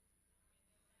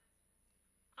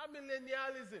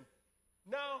 Amillennialism.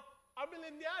 Now,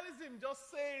 amillennialism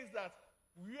just says that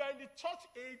we are in the church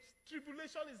age,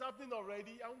 tribulation is happening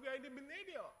already, and we are in the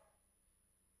millennium.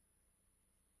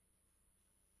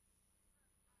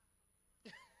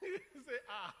 You say,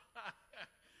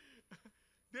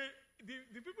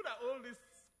 the people that hold this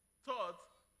thought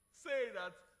say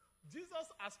that Jesus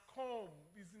has come,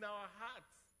 is in our hearts.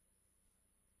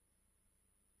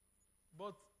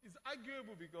 But it's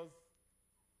arguable because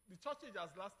the church age has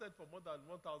lasted for more than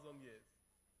 1,000 years.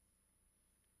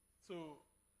 So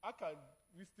how can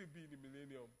we still be in the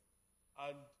millennium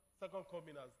and second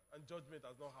coming and judgment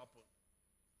has not happened?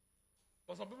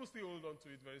 But some people still hold on to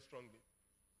it very strongly.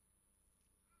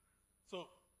 So,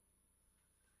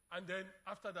 and then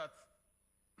after that,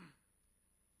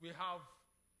 we have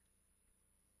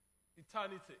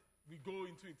eternity. We go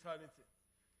into eternity.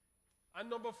 And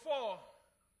number 4,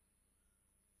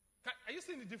 are you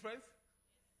seeing the difference?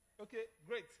 Okay,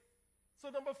 great. So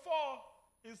number 4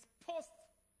 is post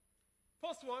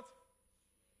what?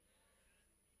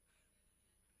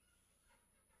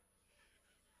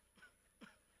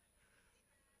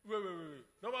 Wait.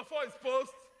 Number 4 is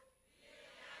post.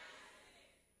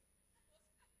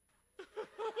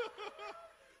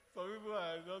 Some people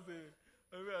are just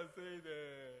saying,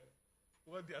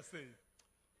 what they are saying.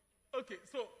 Okay,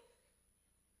 so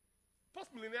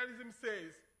postmillennialism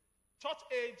says church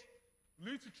age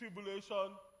lead to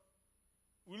tribulation,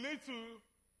 will lead to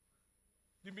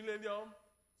the millennium.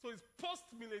 So it's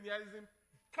post-millennialism.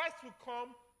 Christ will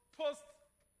come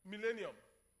post-millennium.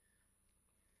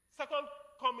 Second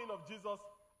coming of Jesus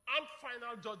and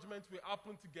final judgment will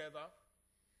happen together.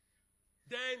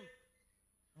 Then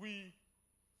we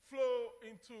flow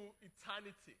into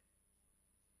eternity.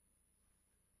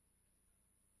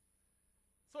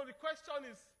 So the question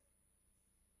is,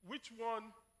 which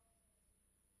one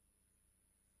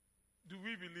do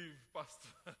we believe, Pastor?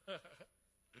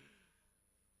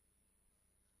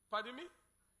 Pardon me?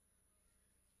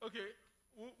 Okay,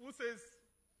 who says?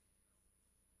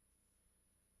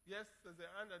 Yes, there's a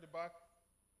hand at the back.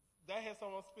 Did I hear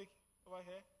someone speak over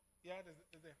here? Yeah, there's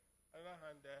another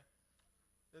hand there.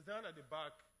 There's a hand at the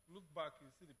back. Look back, you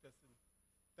see the person.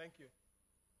 Thank you.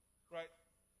 Right.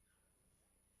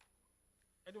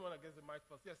 Anyone against the mic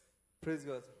first? Yes. Praise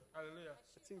God. Hallelujah.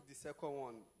 I think the second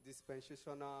one,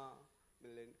 dispensational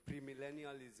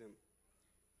premillennialism.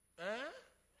 Eh?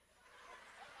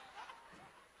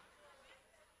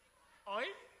 Oi?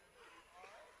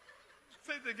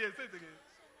 Say it again.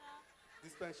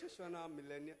 Dispensational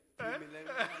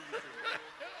premillennialism.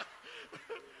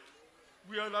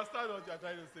 We understand what you're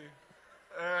trying to say.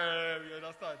 We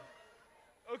understand.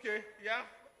 Okay, yeah.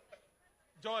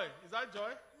 Joy. Is that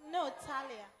Joy? No,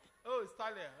 Talia. Oh, it's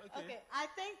Talia. Okay, I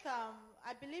think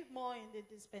I believe more in the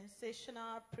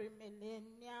dispensational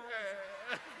premillennial.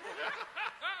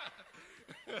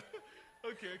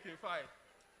 Okay, fine.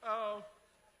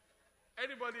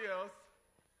 Anybody else?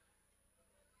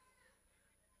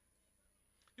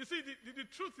 You see, the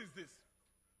truth is this.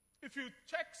 If you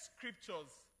check scriptures,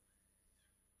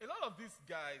 a lot of these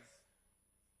guys,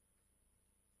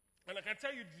 and I can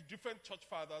tell you the different church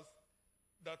fathers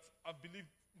that have believed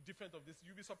different of this,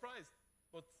 you'll be surprised.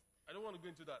 But I don't want to go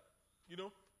into that,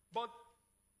 But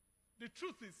the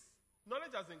truth is,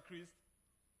 knowledge has increased.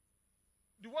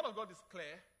 The word of God is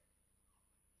clear.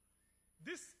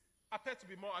 This appears to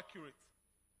be more accurate.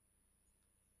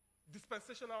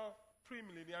 Dispensational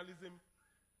premillennialism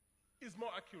is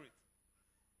more accurate.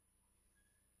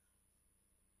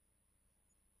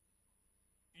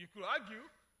 You could argue,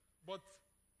 but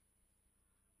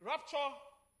rapture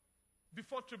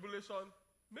before tribulation,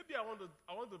 maybe I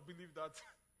want to believe that.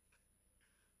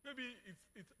 Maybe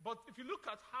but if you look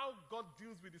at how God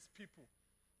deals with his people,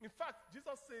 in fact,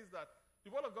 Jesus says that, the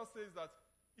word of God says that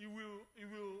he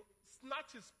will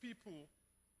snatch his people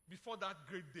before that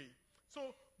great day.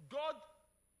 So God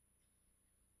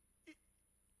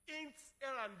hints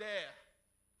here and there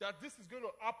that this is going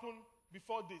to happen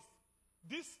before this.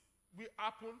 This will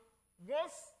happen.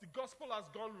 Once the gospel has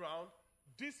gone round,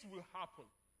 this will happen.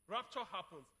 Rapture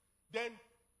happens. Then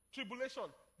tribulation.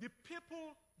 The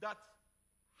people that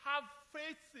have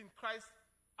faith in Christ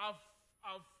have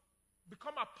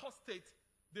become apostate.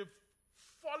 They've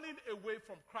fallen away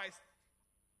from Christ.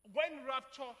 When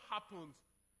rapture happens,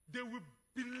 they will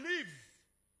believe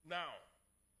now.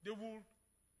 They will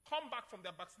come back from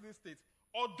their backsliding state.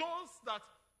 Or those that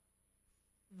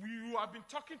you have been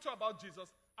talking to about Jesus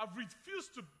have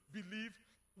refused to believe.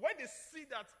 When they see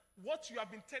that what you have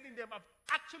been telling them have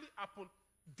actually happened,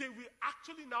 they will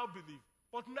actually now believe.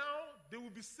 But now they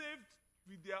will be saved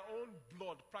with their own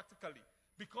blood, practically.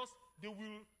 Because they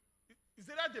will, it's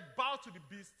either they bow to the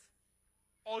beast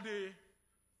or they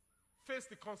face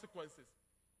the consequences.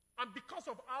 And because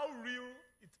of how real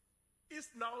it is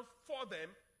now for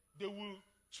them, they will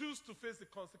choose to face the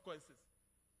consequences.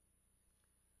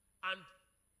 And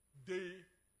they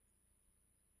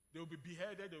will be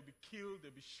beheaded, they will be killed, they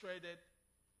will be shredded.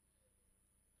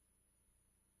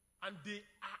 And they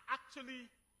are actually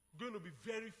going to be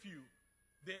very few.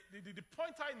 The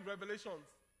pointer in Revelations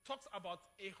talks about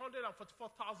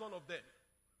 144,000 of them.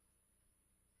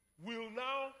 Will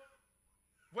now,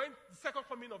 when the second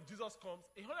coming of Jesus comes,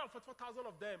 144,000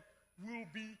 of them will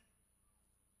be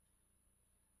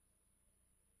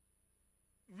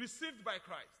received by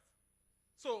Christ.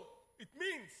 So it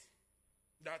means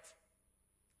that,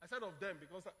 I said of them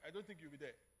because I don't think you'll be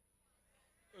there.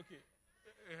 Okay.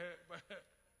 But,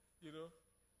 you know,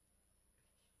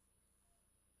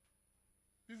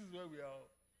 this is where we are.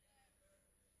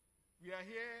 We are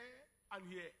here and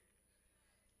here.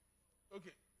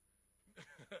 Okay.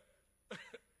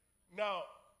 Now,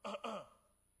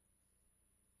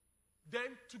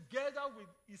 then together with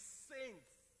his saints,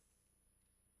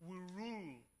 will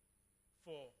rule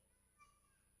for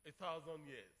 1,000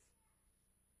 years.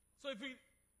 So if we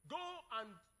go and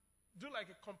do like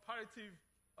a comparative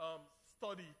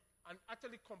study and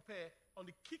actually compare on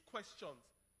the key questions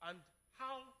and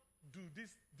how do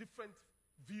these different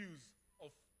views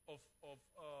of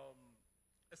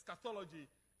eschatology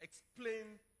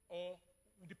explain or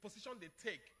the position they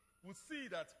take, we'll see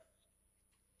that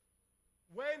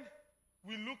when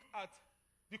we look at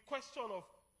the question of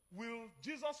will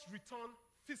Jesus return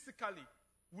physically?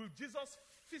 Will Jesus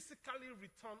physically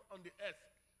return on the earth?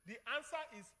 The answer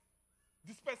is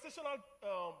dispensational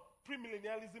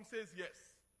premillennialism says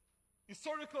yes.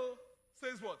 Historical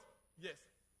says what? Yes.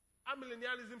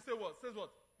 Amillennialism says what? Says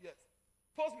what? Yes.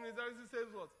 Postmillennialism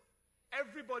says what?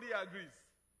 Everybody agrees.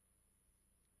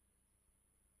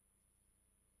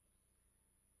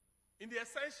 In the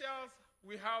essentials,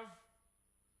 we have,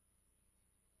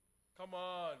 come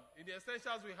on. In the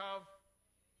essentials, we have,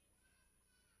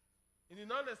 in the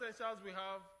non-essentials, we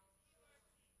have,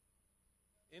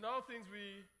 in all things,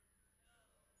 we,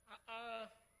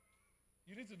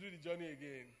 you need to do the journey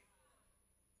again.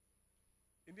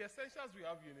 In the essentials, we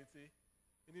have unity.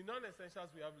 In the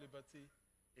non-essentials, we have liberty.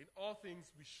 In all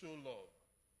things, we show love.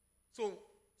 So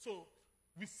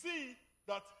we see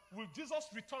that will Jesus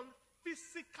return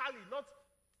physically, not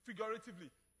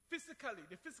figuratively, physically,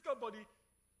 the physical body,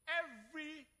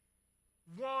 everyone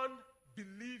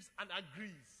believes and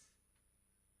agrees.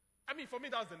 I mean, for me,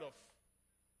 that's enough.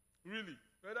 Really.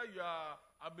 Whether you are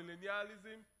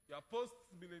millennialism, you are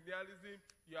post-millennialism,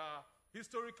 you are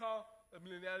historical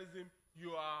millennialism,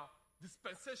 you are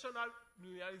dispensational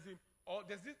millennialism, or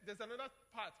there's another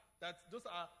part that those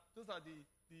are the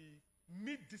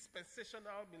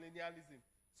mid-dispensational millennialism.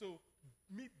 So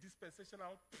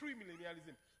mid-dispensational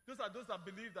premillennialism. Those are those that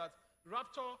believe that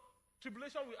rapture,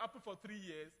 tribulation will happen for 3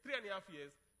 years, 3.5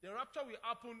 years. Then rapture will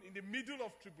happen in the middle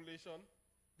of tribulation.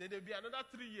 Then there'll be another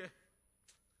 3 years.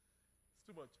 It's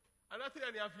too much. Another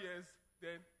 3.5 years.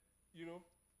 Then,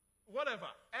 whatever.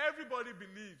 Everybody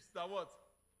believes that what?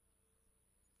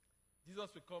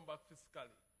 Jesus will come back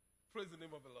physically. Praise the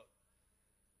name of the Lord.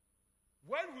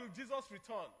 When will Jesus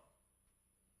return?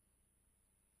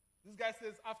 This guy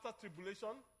says after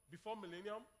tribulation, before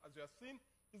millennium, as we have seen.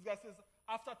 This guy says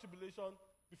after tribulation,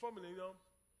 before millennium.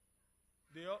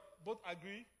 They both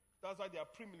agree. That's why they are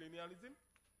premillennialism.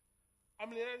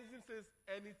 Amillennialism says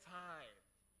anytime,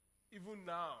 even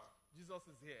now, Jesus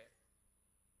is here.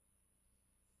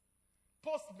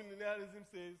 Postmillennialism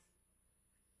says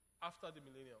after the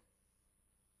millennium.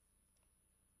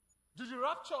 Do the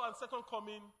rapture and second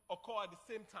coming occur at the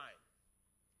same time?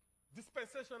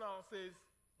 Dispensational says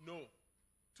no.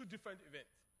 Two different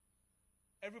events.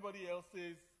 Everybody else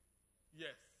says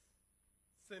yes.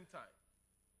 Same time.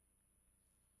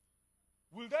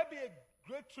 Will there be a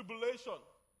great tribulation?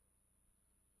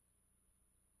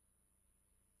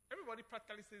 Everybody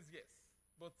practically says yes,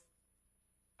 but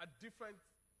at different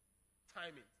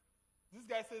timings. This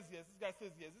guy says yes, this guy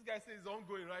says yes, this guy says it's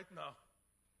ongoing right now.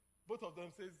 Both of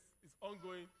them says it's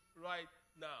ongoing right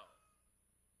now.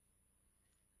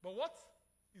 But what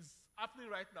is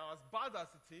happening right now, as bad as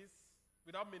it is,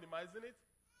 without minimizing it,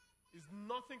 is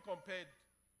nothing compared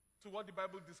to what the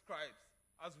Bible describes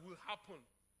as will happen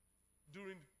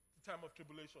during the time of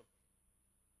tribulation.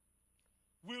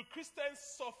 Will Christians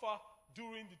suffer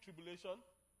during the tribulation?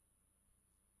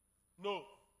 No.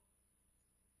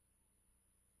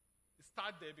 It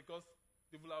starts there because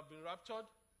they will have been raptured.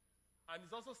 And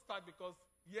it's also start because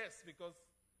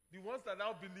the ones that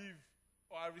now believe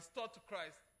or are restored to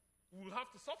Christ will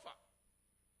have to suffer.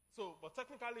 So, but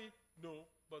technically, no,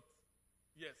 but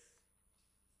yes.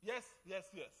 Yes, yes,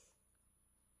 yes.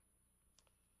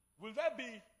 Will there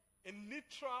be a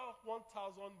literal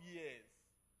 1,000 years?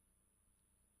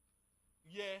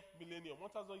 Millennium.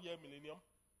 1,000 year millennium?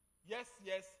 Yes,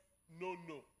 yes, no,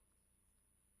 no.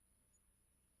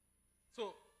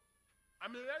 So,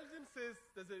 amillennialism says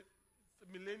there's a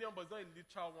millennium, but it's not a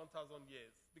literal 1,000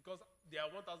 years because their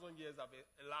 1,000 years have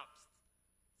elapsed.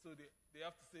 So they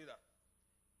have to say that.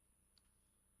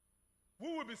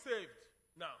 Who will be saved?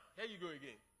 Now, here you go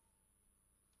again.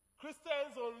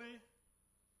 Christians only,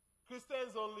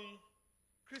 Christians only,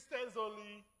 Christians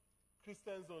only,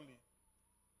 Christians only.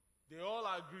 They all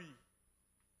agree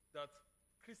that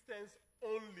Christians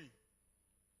only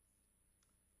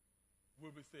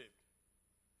will be saved.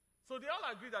 So they all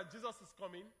agree that Jesus is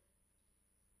coming.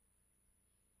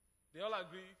 They all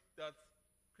agree that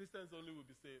Christians only will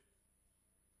be saved.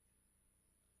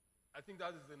 I think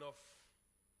that is enough.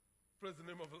 Praise the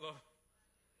name of the Lord.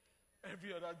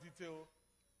 Every other detail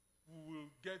we will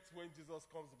get when Jesus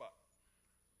comes back.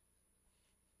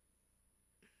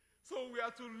 So we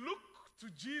are to look to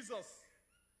Jesus.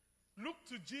 Look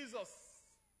to Jesus,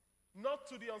 not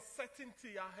to the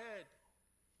uncertainty ahead.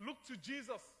 Look to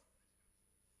Jesus.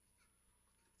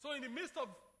 So in the midst of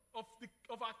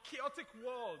our chaotic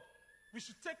world, we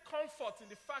should take comfort in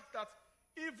the fact that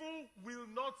evil will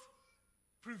not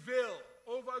prevail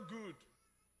over good.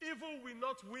 Evil will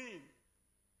not win.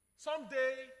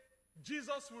 Someday,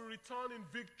 Jesus will return in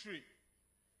victory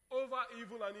over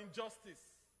evil and injustice.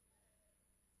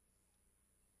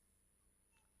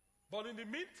 But in the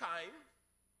meantime,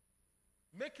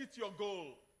 make it your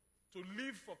goal to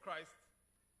live for Christ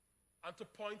and to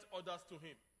point others to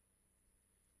Him.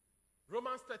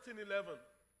 Romans 13:11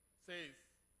 says,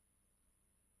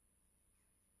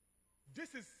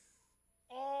 this is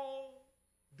all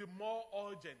the more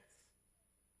urgent,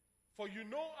 for you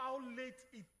know how late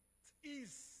it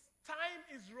is. Time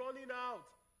is running out.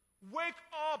 Wake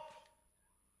up,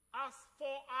 as for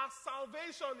our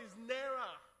salvation is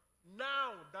nearer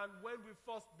now than when we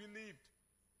first believed.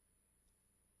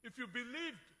 If you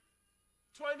believed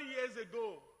 20 years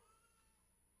ago,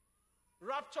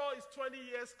 rapture is 20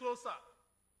 years closer.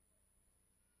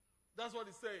 That's what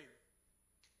it's saying.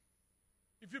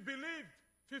 If you believed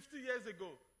 50 years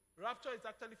ago, rapture is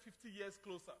actually 50 years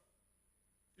closer.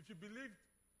 If you believed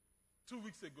 2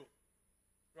 weeks ago,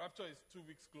 rapture is 2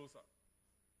 weeks closer.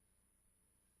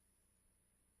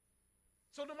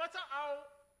 So no matter how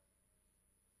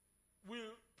we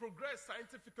progress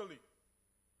scientifically,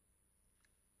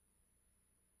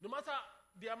 no matter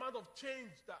the amount of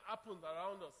change that happens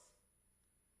around us,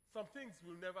 some things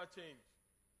will never change.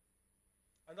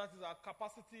 And that is our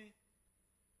capacity,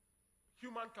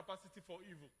 human capacity for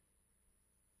evil.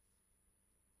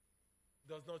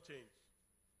 Does not change.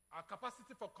 Our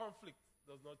capacity for conflict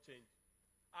does not change.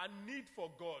 Our need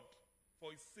for God,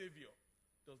 for His Savior,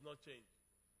 does not change.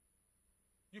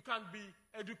 You can be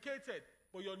educated,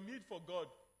 but your need for God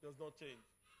does not change.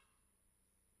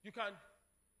 You can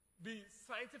be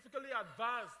scientifically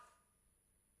advanced,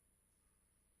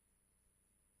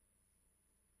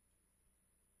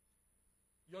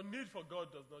 your need for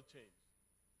God does not change.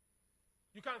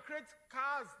 You can create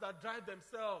cars that drive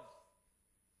themselves,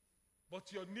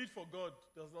 but your need for God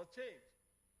does not change.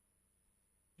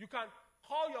 You can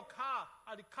call your car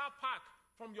at the car park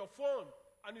from your phone,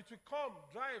 and it will come,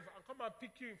 drive, and come and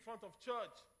pick you in front of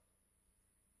church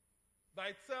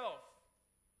by itself.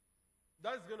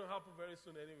 That's going to happen very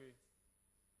soon anyway.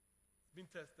 It's been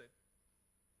tested.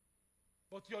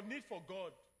 But your need for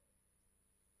God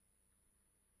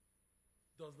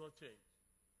does not change.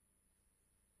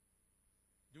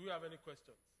 Do we have any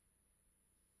questions?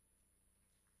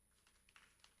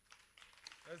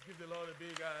 Let's give the Lord a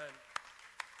big hand.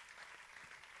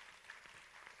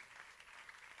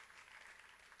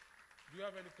 Do you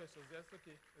have any questions? Yes,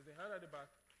 okay. There's a hand at the back.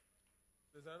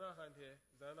 There's another hand here.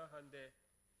 There's another hand there.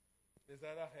 There's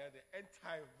another hand there. End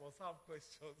time must have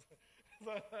questions. There's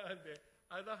another hand there.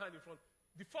 Another hand in front.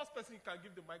 The first person you can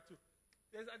give the mic to.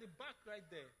 There's at the back right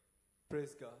there.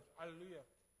 Praise God. Hallelujah.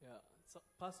 Yeah. So,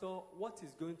 Pastor, what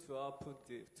is going to happen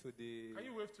to the... Can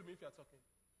you wave to me if you're talking?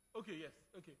 Okay, yes.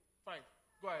 Okay, fine.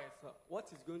 Go ahead. So what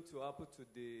is going to happen to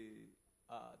the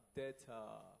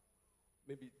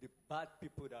maybe the bad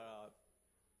people that are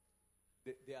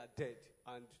they are dead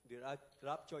and the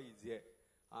rapture is here,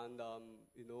 and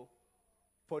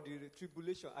for the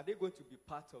tribulation, are they going to be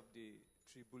part of the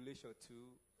tribulation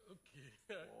too? Okay.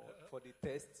 Or for the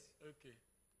test? Okay.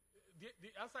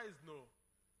 The answer is no.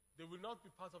 They will not be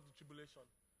part of the tribulation.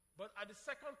 But at the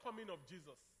second coming of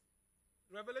Jesus,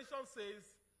 Revelation says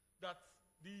that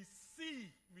the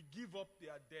sea will give up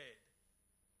their dead.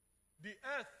 The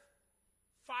earth,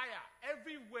 fire,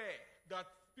 everywhere that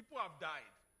people have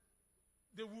died,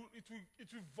 it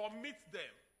will vomit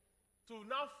them to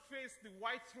now face the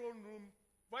white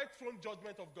throne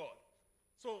judgment of God.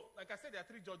 So, like I said, there are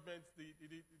three judgments: the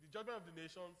judgment of the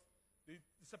nations, the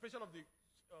separation of the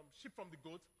sheep from the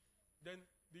goat, then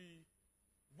the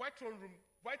white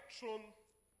throne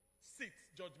seat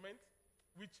judgment,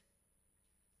 which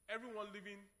everyone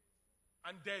living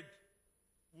and dead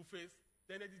will face.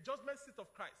 Then the judgment seat of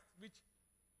Christ, which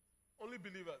only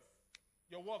believers,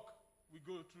 your work will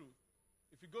go through.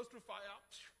 If it goes through fire,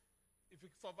 if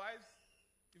it survives,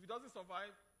 if it doesn't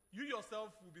survive, you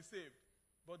yourself will be saved,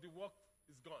 but the work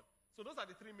is gone. So those are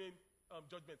the three main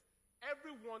judgments.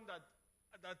 Everyone that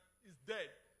is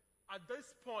dead at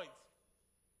this point,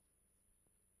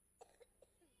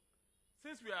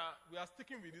 since we are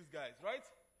sticking with these guys, right?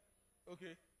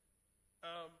 Okay.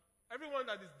 Everyone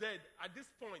that is dead at this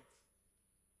point,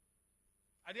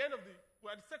 at the end of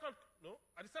at the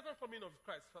second coming of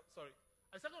Christ, sorry.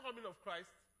 At the second coming of Christ,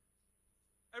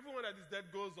 everyone that is dead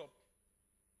goes up.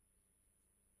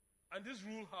 And this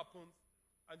rule happens,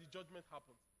 and the judgment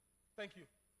happens. Thank you.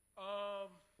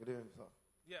 Good evening, sir.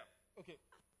 Yeah, okay.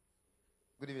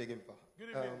 Good evening again, sir. Good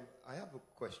evening. I have a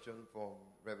question from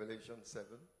Revelation 7.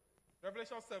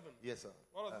 Revelation 7? Yes, sir.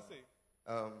 What does it say?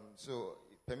 So,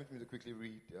 permit me to quickly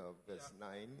read verse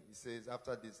 9. It says,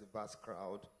 after this vast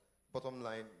crowd, bottom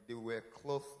line, they were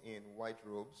clothed in white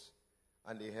robes,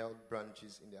 and they held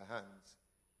branches in their hands.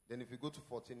 Then if you go to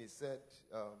 14, it said,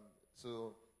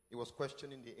 so he was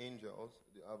questioning the angels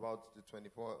about the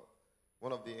 24,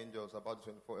 one of the angels about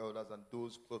the 24 elders and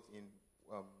those clothed in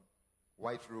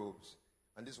white robes.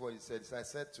 And this is what he said. So I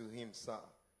said to him, sir,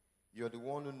 you're the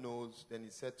one who knows. Then he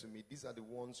said to me, these are the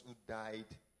ones who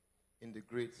died in the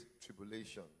great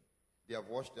tribulation. They have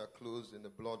washed their clothes in the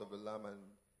blood of the Lamb and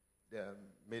they are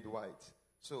made white.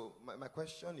 So my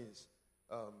question is,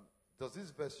 does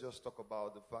this verse just talk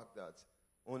about the fact that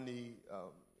only,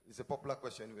 it's a popular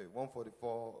question anyway,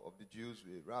 144 of the Jews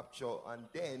will rapture, and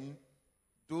then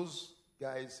those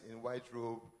guys in white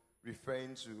robe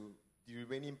referring to the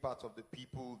remaining part of the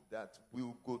people that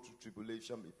will go through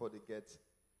tribulation before they get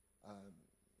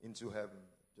into heaven?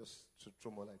 Just to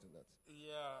throw more light on that.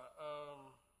 Yeah,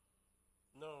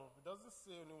 no, it doesn't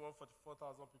say only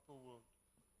 144,000 people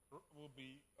will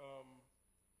be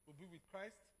with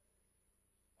Christ.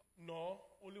 No,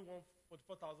 only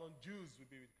 144,000 Jews will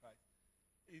be with Christ.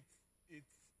 It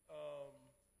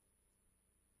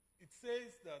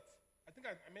says that, I think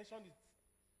I mentioned it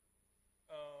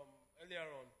earlier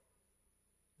on.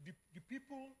 The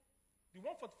people, the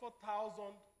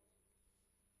 144,000,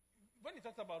 when he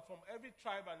talks about from every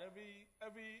tribe and every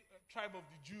tribe of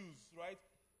the Jews, right?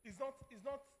 It's not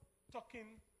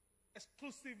talking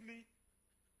exclusively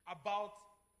about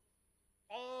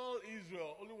all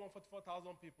Israel, only 144,000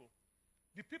 people.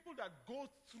 The people that go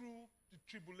through the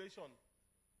tribulation,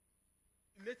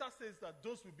 it later says that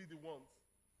those will be the ones.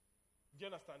 Do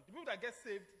you understand? The people that get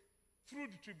saved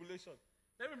through the tribulation.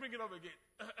 Let me bring it up again.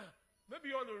 Maybe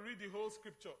you want to read the whole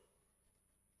scripture.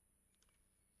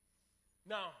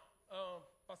 Now,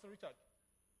 Pastor Richard,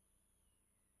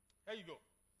 here you go.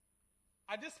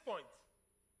 At this point,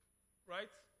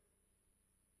 right,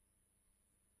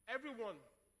 everyone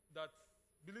that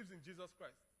believes in Jesus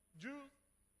Christ, Jew,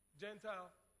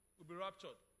 Gentile will be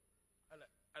raptured.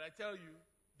 And I tell you,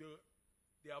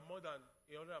 they are more than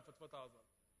 144,000.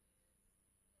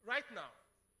 Right now,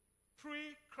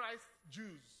 pre-Christ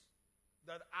Jews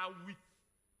that are with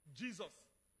Jesus,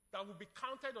 that will be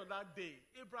counted on that day,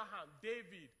 Abraham,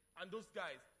 David, and those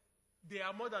guys, they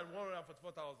are more than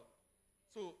 144,000.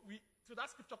 So that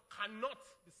scripture cannot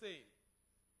be saying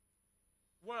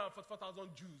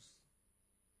 144,000 Jews.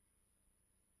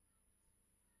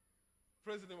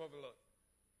 Praise the name of the Lord.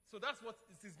 So that's what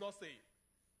it is not saying.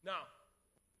 Now,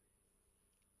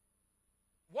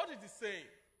 what it is saying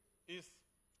is,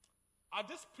 at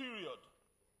this period,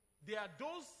 there are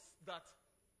those that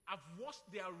have washed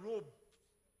their robe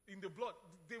in the blood.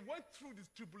 They went through this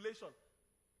tribulation.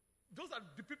 Those are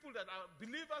the people that are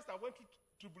believers that went through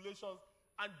tribulations,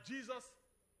 and Jesus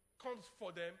comes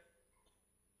for them.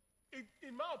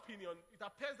 In my opinion, it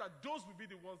appears that those will be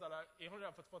the ones that are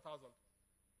 144,000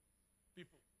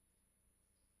 people.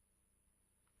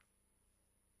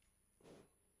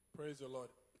 Praise the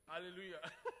Lord. Hallelujah.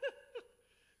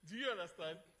 Do you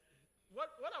understand?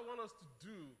 What I want us to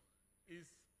do is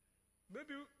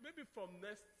maybe from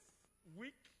next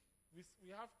week,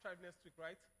 we have tribe next week,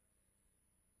 right?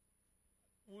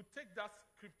 We'll take that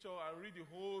scripture and read the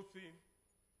whole thing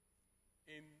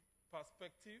in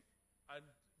perspective and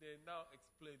then now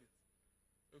explain it.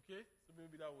 Okay? So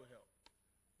maybe that will help.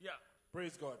 Yeah.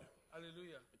 Praise God.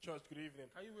 Hallelujah. Church, good evening.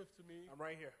 Can you wave to me? I'm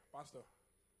right here, Pastor.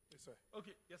 Yes, sir.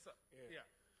 Okay. Yes, sir. Yeah.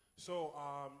 So,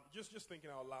 just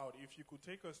thinking out loud, if you could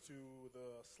take us to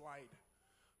the slide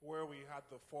where we had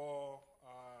the 4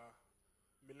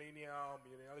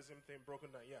 millennialism thing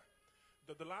broken down. Yeah.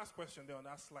 The last question there on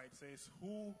that slide says,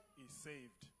 who is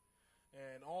saved?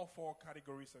 And all 4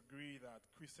 categories agree that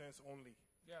Christians only.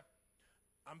 Yeah.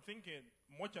 I'm thinking,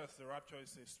 much as the rapture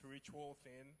is a spiritual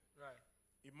thing, right,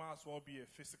 it might as well be a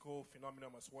physical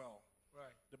phenomenon as well.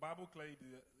 Right. The Bible clearly,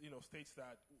 states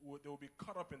that they will be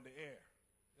caught up in the air.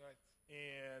 Right.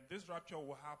 And this rapture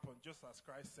will happen, just as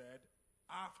Christ said,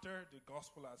 after the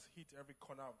gospel has hit every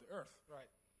corner of the earth.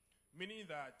 Right. Meaning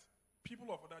that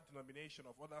people of other denomination,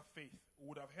 of other faith,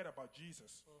 would have heard about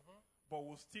Jesus, but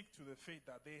will stick to the faith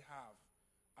that they have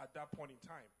at that point in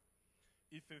time.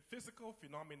 If a physical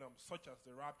phenomenon such as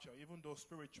the rapture, even though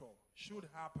spiritual, should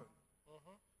happen,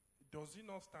 does it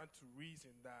not stand to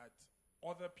reason that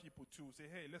other people too say,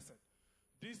 hey, listen,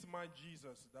 this man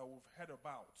Jesus that we've heard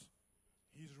about,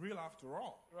 he's real after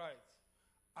all. Right.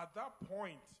 At that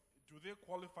point, do they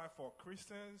qualify for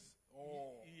Christians,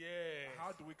 or yes,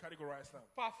 how do we categorize them?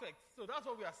 Perfect. So that's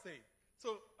what we are saying.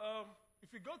 So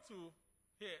if we go to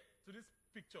here, to this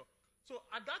picture. So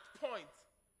at that point,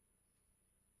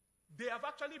 they have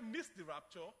actually missed the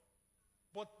rapture,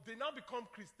 but they now become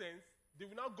Christians. They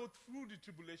will now go through the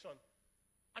tribulation.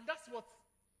 And that's what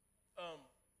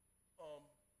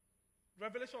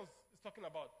Revelation is talking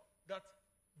about. That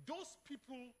those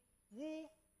people who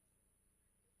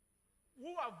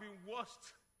have been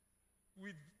washed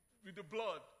with the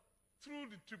blood through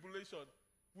the tribulation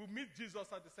will meet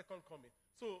Jesus at the second coming.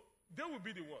 So they will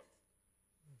be the ones.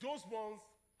 Those ones,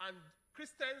 and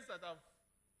Christians that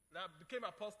became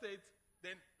apostate,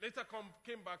 then later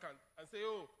came back and say,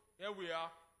 oh, here we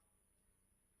are.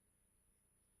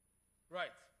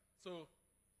 Right. So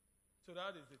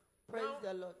that is it. Praise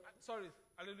the Lord. Sorry,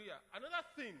 hallelujah. Another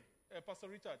thing, Pastor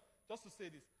Richard, just to say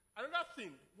this. Another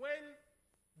thing, when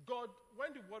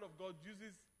the word of God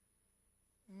uses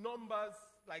numbers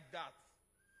like that,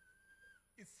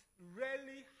 it's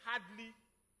rarely, hardly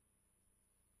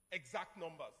exact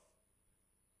numbers.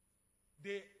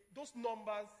 Those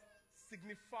numbers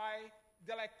signify,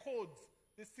 they're like codes.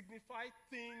 They signify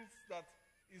things that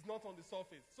is not on the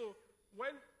surface. So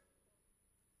when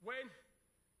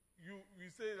you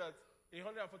say that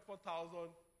 144,000,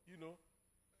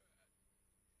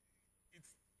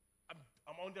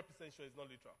 I'm 100% sure it's not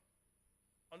literal.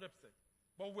 100%.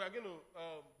 But we are going to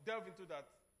delve into that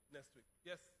next week.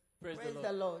 Yes? Praise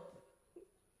the Lord.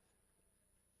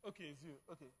 Okay, it's you.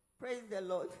 Okay. Praise the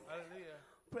Lord. Hallelujah.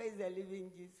 Praise the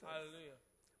living Jesus. Hallelujah.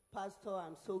 Pastor,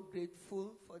 I'm so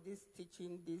grateful for this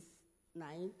teaching this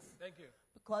night. Thank you.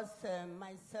 Because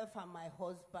myself and my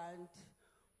husband,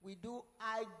 we do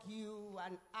argue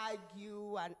and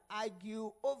argue and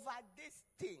argue over these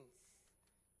things.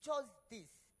 Just this,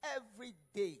 every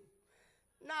day.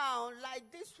 Now,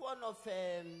 like this one of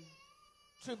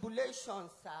tribulation,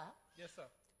 sir. Yes, sir.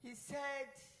 He said,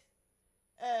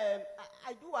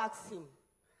 I do ask him,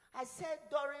 I said,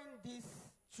 during this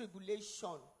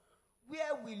tribulation,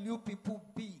 where will you people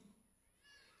be?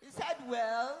 He said,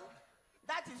 well,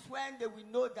 that is when they will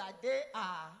know that they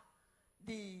are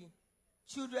the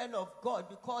children of God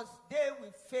because they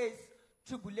will face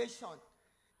tribulation.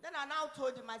 Then I now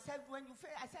told him, I said, when you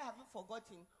face, I said, have you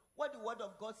forgotten what the word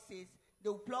of God says? They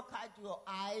will pluck out your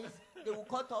eyes, they will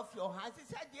cut off your hands. He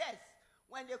said, yes.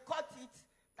 When they cut it,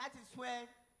 that is when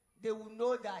they will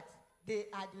know that they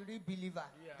are the real believer.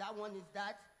 Yeah. That one is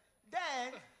that.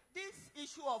 Then, this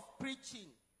issue of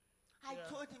preaching, I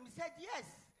told him, he said, yes,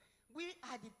 we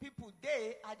are the people,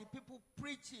 they are the people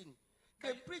preaching.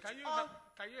 They preach can you on...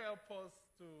 can you help us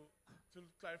to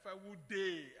clarify who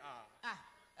they are?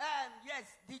 Yes,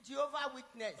 the Jehovah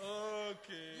Witness.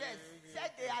 Okay. Yes, okay,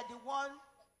 said they are the one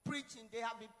preaching. They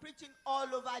have been preaching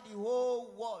all over the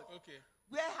whole world. Okay.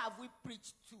 Where have we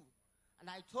preached to? And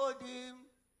I told him,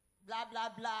 blah, blah,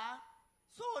 blah.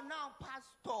 So now,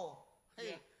 Pastor,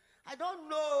 hey, I don't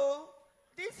know.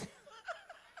 These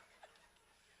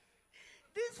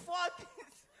 4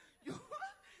 things,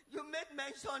 you made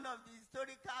mention of the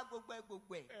historical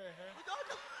Gogwe. You don't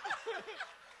know.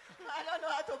 I don't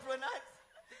know how to pronounce.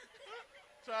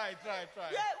 Try. Where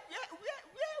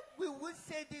we would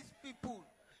say these people?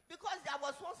 Because there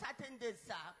was one certain day,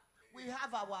 sir, we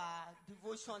have our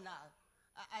devotional.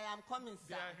 I am coming,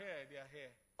 sir. They are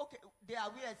here. Okay, they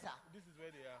are where, sir? This is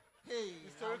where they are. Hey,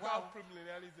 historical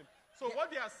premillennialism. So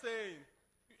what they are saying,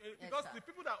 because the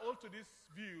people that hold to this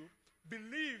view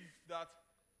believe that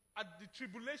at the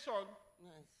tribulation,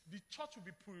 the church will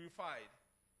be purified.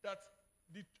 That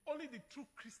only the true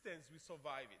Christians will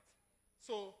survive it.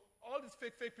 So all these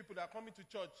fake people that are coming to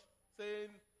church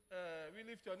saying, we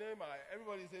lift your name,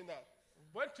 everybody is saying that.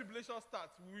 When tribulation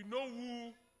starts, we know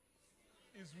who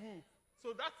is who.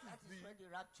 So that is when the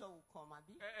rapture will come,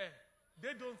 Abi.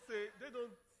 They don't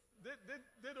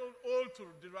hold to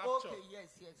the rapture. Okay,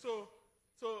 yes. So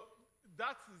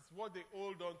that is what they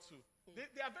hold on to.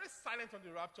 They are very silent on the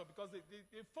rapture because they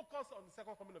focus on the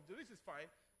second coming of Jesus, which is fine,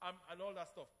 and all that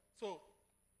stuff. So,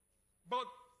 but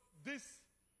this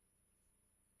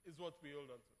is what we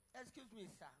hold on to. Excuse me,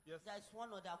 sir. Yes. There's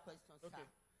one other question, sir. Okay.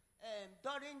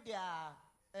 During their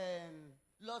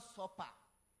Lord's Supper,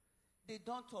 they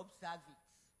don't observe it.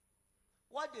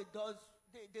 What they do,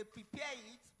 they prepare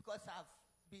it because I've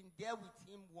been there with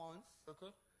him once.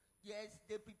 Okay. Yes,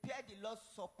 they prepare the Lord's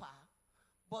Supper,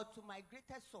 but to my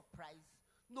greatest surprise,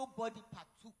 nobody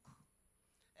partook.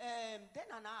 Then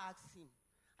I now asked him,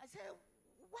 I said,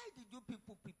 why did you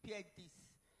people prepare this?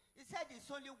 He said it's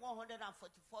only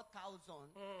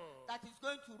 144,000 that is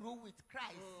going to rule with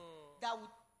Christ that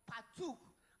would partook.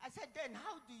 I said, then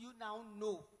how do you now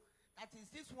know that is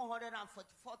this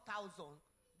 144,000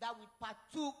 that will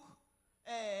partook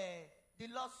the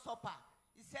Lord's Supper?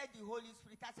 He said the Holy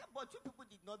Spirit. I said, but you people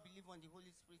did not believe on the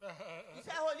Holy Spirit. He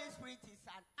said Holy Spirit is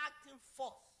an acting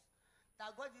force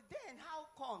that God did. Then how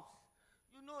comes?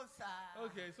 You know, sir.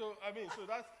 Okay, so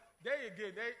that's there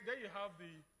again. There you have the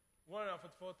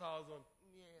 144,000.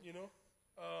 Yes. You know,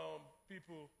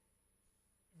 people.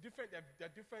 There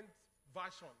are different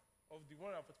version of the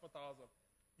 144,000.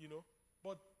 You know,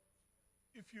 but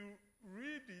if you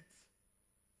read it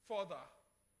further,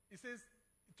 it says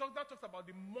that talks about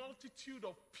the multitude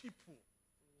of people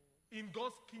in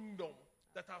God's kingdom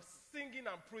that are singing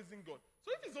and praising God.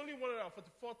 So if it's only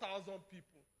 144,000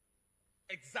 people,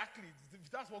 exactly,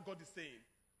 if that's what God is saying,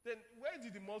 then where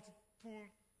did the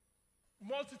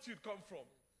multitude come from?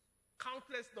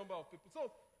 Countless number of people.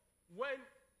 So when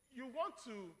you want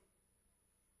to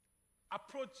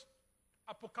approach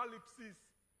apocalypse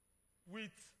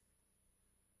with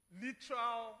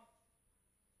literal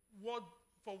word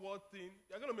for word thing,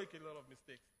 you're going to make a lot of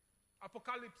mistakes.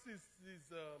 Apocalypse is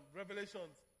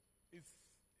Revelations. These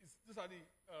are the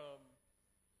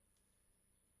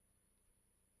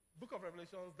book of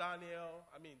Revelations, Daniel.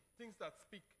 Things that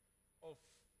speak of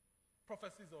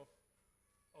prophecies of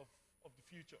the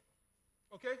future.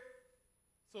 Okay?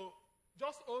 So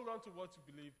just hold on to what you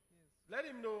believe. Yes. Let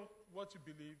him know what you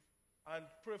believe and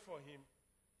pray for him.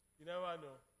 You never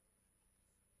know.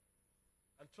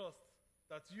 And trust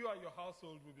that you and your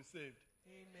household will be saved.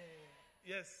 Amen.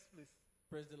 Yes, please.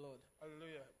 Praise the Lord.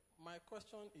 Hallelujah. My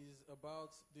question is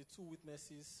about the 2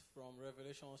 witnesses from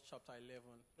Revelation chapter 11,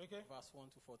 verse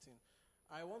 1 to 14.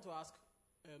 I want to ask,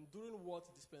 during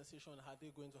what dispensation are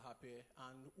they going to appear,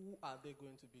 and who are they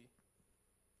going to be?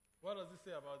 What does it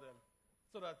say about them?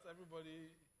 So that everybody...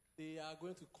 They are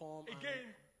going to come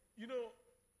again, you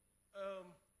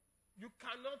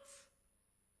cannot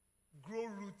grow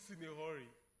roots in a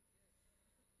hurry.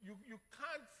 You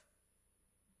can't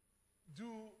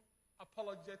do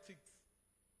apologetics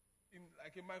in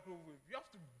like a microwave. You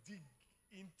have to dig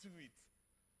into it.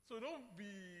 So don't be,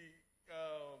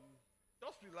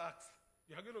 just relax.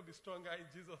 You are going to be stronger in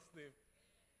Jesus' name.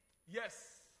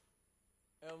 Yes,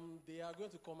 They are going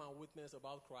to come and witness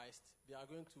about Christ. They are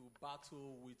going to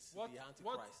battle with the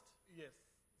Antichrist. Yes.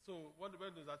 So what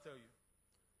does that tell you?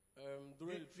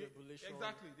 During the tribulation.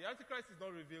 Exactly. The Antichrist is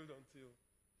not revealed until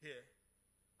here.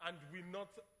 And will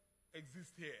not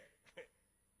exist here.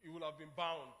 It will have been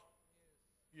bound.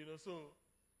 Yes. So.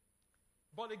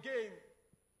 But again,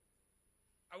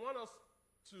 I want us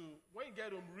to, when you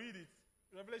get home, read it.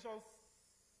 Revelations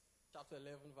chapter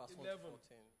 11, verse 1 to 14.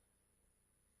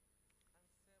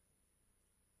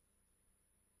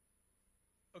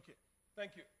 Okay,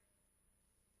 thank you.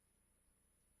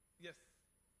 Yes.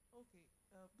 Okay.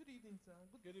 Good evening, sir.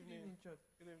 Good evening, church.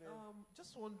 Good evening.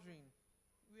 Just wondering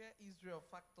where Israel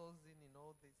factors in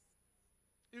all this.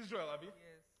 Israel, Abi?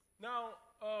 Yes. Now,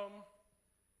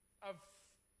 I've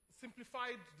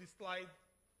simplified the slide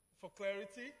for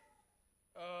clarity.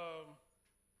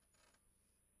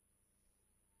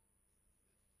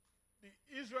 The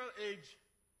Israel age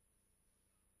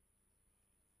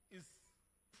is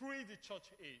pre the church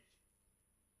age.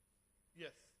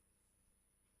 Yes.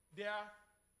 There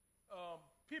are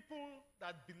people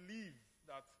that believe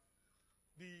that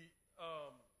the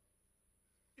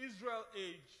Israel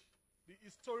age, the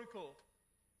historical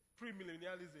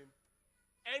premillennialism,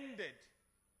 ended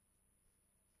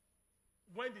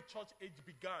when the church age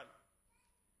began.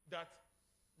 That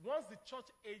once the church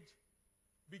age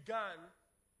began,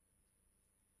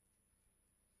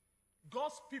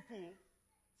 God's people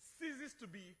ceases to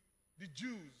be the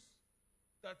Jews.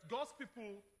 That God's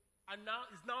people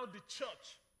is now the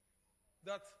church.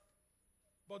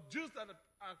 But Jews that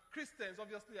are Christians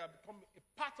obviously have become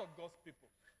a part of God's people.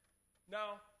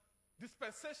 Now,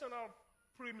 dispensational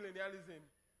premillennialism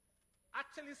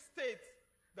actually states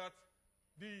that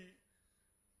the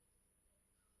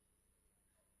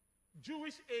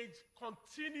Jewish age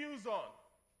continues on,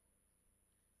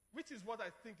 which is what I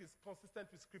think is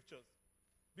consistent with scriptures.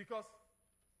 Because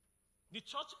the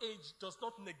church age does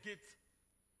not negate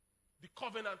the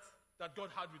covenant that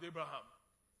God had with Abraham.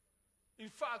 In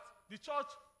fact, the church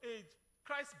age,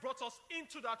 Christ brought us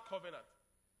into that covenant.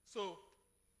 So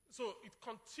it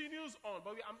continues on,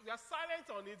 but we are silent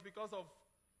on it because of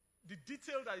the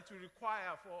detail that it will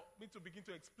require for me to begin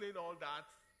to explain all that.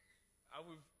 And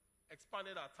we've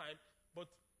expanded our time, but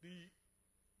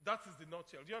that is the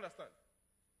nutshell. Do you understand?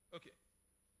 Okay,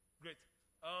 great.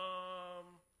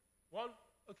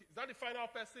 Okay, is that the final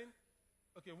person?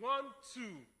 Okay, 1,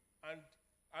 2,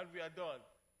 and we are done.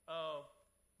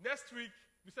 Next week,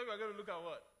 we said we are going to look at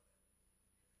what?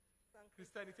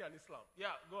 Christianity and Islam.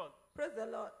 Yeah, go on. Praise the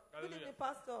Lord. Hallelujah. Good evening,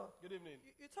 Pastor. Good evening.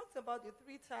 You talked about the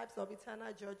 3 types of eternal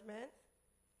judgment.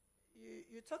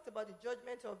 You talked about the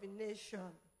judgment of a nation,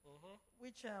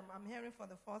 which I'm hearing for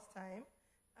the first time.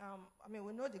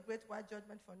 We know the great white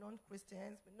judgment for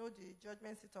non-Christians. We know the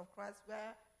judgment seat of Christ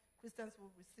where Christians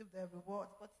will receive their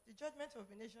rewards. But the judgment of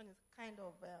a nation is kind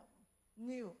of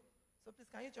new. So please,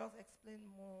 can you just explain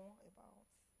more about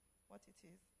what it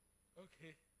is?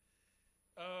 Okay.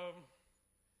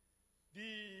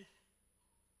 The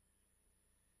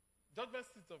judgment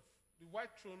seat of the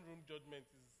white throne room judgment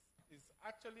is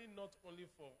actually not only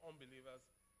for unbelievers,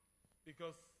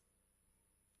 because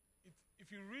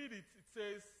if you read it, it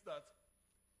says that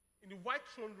in the white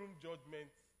throne room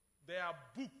judgment, there are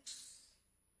books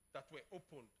that were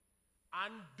opened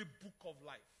and the book of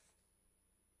life.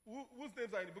 Whose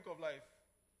names are in the book of life?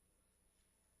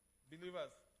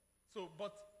 Believers. So,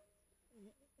 but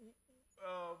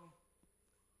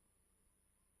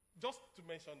just to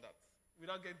mention that,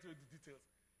 without getting into the details,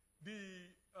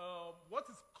 what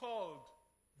is called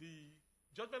the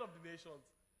judgment of the nations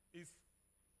is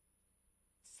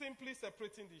simply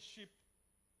separating the sheep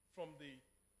from the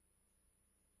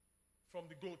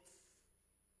goats.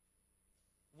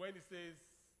 When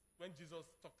when Jesus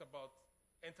talked about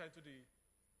enter into the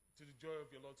joy of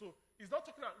your Lord. So he's not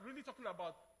really talking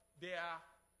about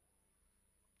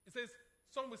it says,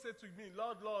 some will say to me,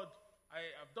 Lord, Lord,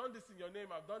 I have done this in your name,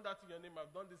 I've done that in your name,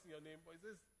 I've done this in your name. But he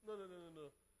says, no.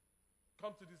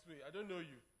 Come to this way. I don't know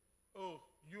you. Oh,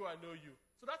 you, I know you.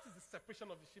 So that is the separation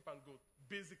of the sheep and goat,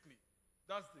 basically.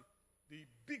 That's the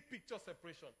big picture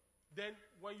separation. Then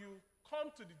when you come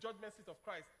to the judgment seat of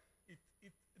Christ,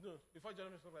 before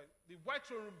judgment seat of Christ, the white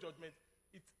throne room judgment,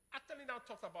 it actually now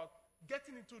talks about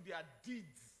getting into their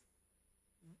deeds,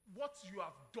 what you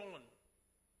have done.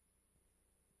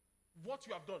 What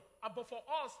you have done. But for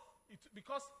us,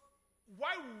 because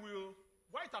why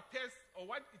it appears, or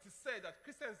why it is said that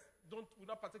Christians will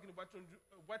not partake in the white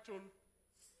throne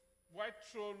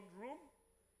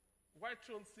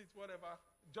seat, whatever,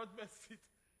 judgment seat,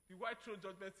 the white throne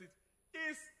judgment seat,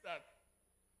 is that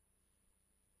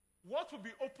what will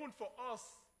be opened for us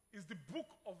is the book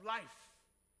of life.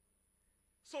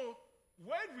 So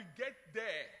when we get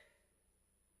there,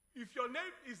 if your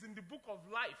name is in the book of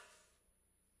life,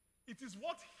 it is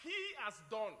what he has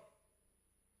done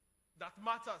that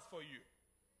matters for you.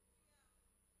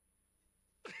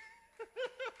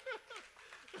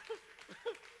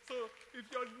 So if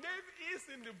your name is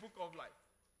in the book of life.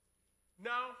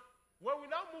 Now, when we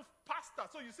now move past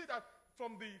that, so you see that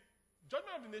from the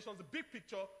judgment of the nations, the big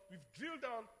picture, we've drilled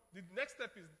down. The next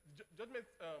step is judgment,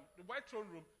 the white throne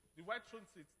room, the white throne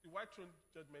seat, the white throne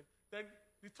judgment. Then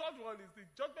the third one is the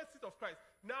judgment seat of Christ.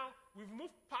 Now, we've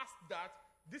moved past that.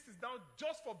 This is now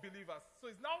just for believers.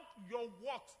 So it's now your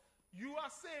works. You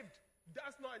are saved.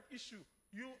 That's not an issue.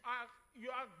 You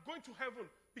are going to heaven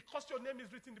because your name is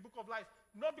written in the book of life.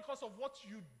 Not because of what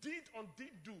you did or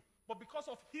did do, but because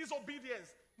of his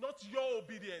obedience, not your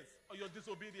obedience or your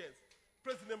disobedience.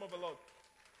 Praise the name of the Lord.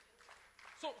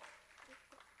 So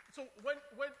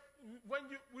when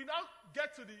we now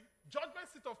get to the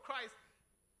judgment seat of Christ,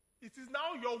 it is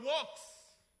now your works.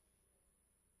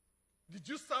 Did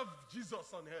you serve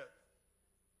Jesus on earth?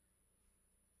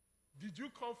 Did you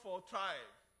come for a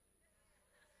tribe?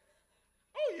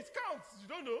 Oh, it counts. You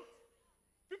don't know.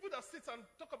 People that sit and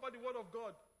talk about the word of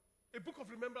God, a book of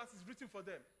remembrance is written for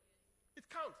them. It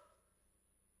counts.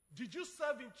 Did you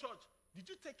serve in church? Did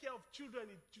you take care of children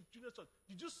in junior church?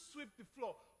 Did you sweep the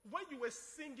floor? When you were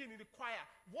singing in the choir,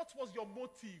 what was your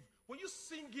motive? Were you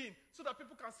singing so that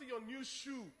people can see your new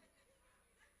shoe?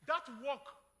 That work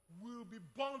will be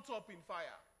burnt up in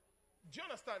fire. Do you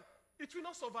understand? It will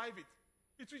not survive it.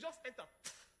 It will just enter.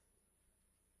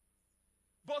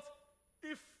 But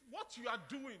if what you are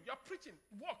doing, you are preaching,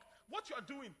 work, what you are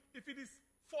doing, if it is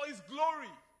for his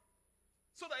glory,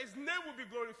 so that his name will be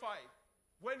glorified,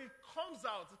 when it comes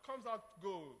out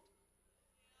gold.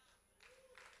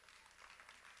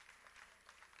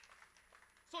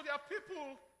 So there are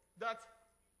people that,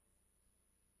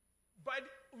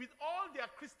 with all their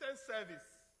Christian service,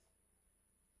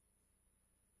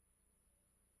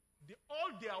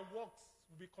 all their works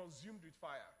will be consumed with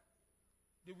fire.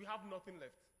 They will have nothing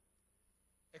left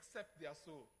except their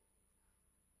soul.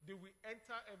 They will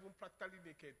enter heaven practically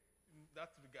naked in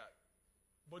that regard,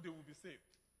 but they will be saved.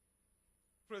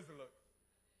 Praise the Lord.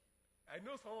 I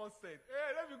know someone said, hey,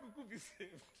 let me go be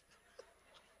saved.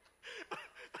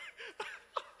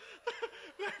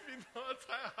 Let me not.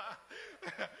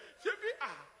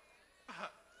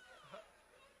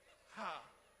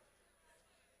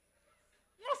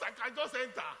 Once I can just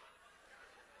enter.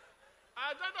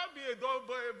 I'd rather be a dog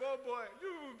boy, a ball boy.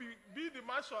 You will be the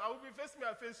mansion. I will be face me,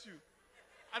 I face you.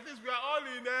 At least we are all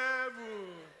in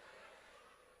heaven.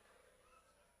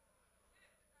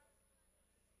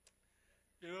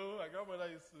 You know, my grandmother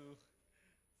used to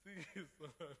sing his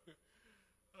song.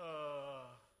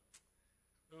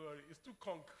 Don't worry, it's too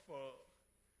conk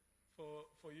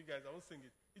for you guys. I won't sing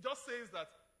it. It just says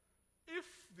that if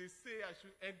they say I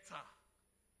should enter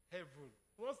heaven,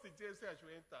 once the jail say I should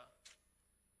enter,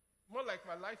 more like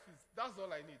my life is, that's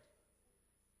all I need.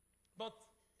 But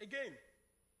again,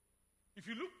 if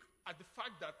you look at the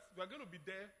fact that we are going to be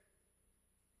there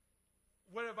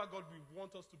wherever God will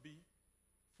want us to be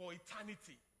for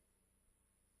eternity,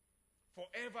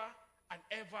 forever and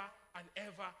ever and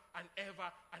ever and ever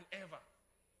and ever.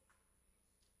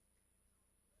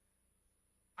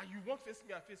 And you won't face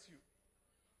me, I face you.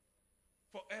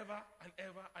 Forever and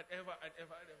ever and ever and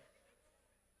ever and ever.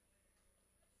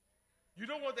 You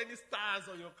don't want any stars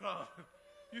on your crown.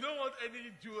 You don't want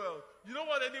any jewel. You don't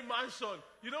want any mansion.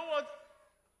 You don't want...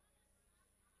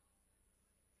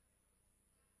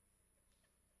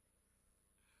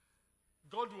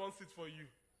 God wants it for you.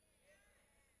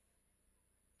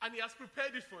 And he has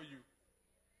prepared it for you.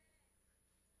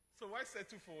 So why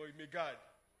settle for a megad?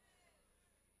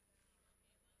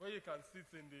 Where you can sit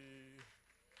in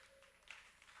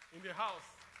the house.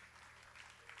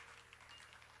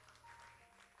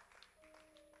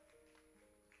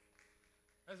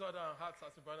 Let's order our hearts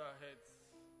as we bow our heads.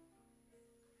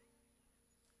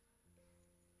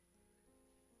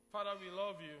 Father, we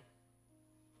love you.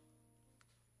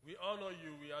 We honor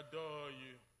you. We adore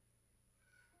you.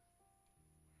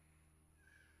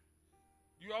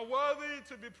 You are worthy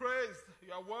to be praised.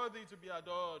 You are worthy to be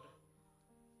adored.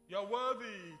 You are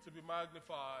worthy to be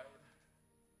magnified.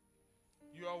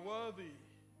 You are worthy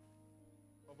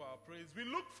of our praise. We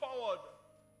look forward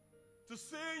to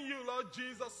seeing you, Lord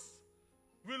Jesus.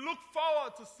 We look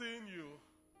forward to seeing you.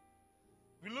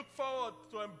 We look forward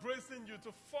to embracing you,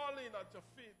 to falling at your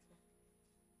feet.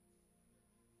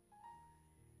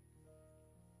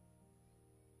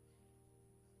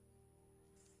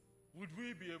 Would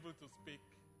we be able to speak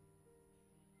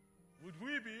Would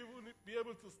we be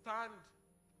able to stand?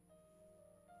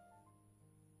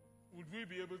 Would we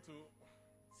be able to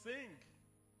sing?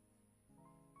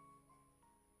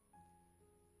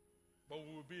 But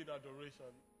we will be in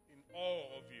adoration, in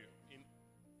awe of you, in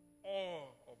awe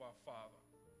of our Father.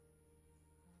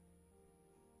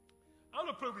 I want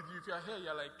to pray with you. If you're here,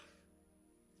 you're like,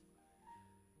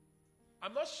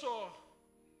 I'm not sure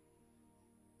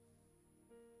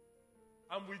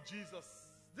I'm with Jesus.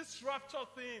 This rapture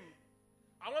thing,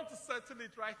 I want to settle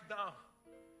it right now.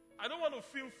 I don't want to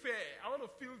feel fear. I want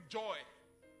to feel joy.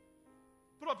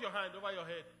 Put up your hand over your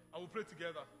head and we'll pray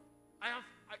together.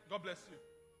 God bless you.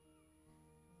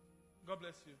 God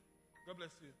bless you. God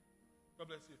bless you. God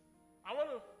bless you. I want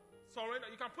to surrender.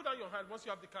 You can put down your hand once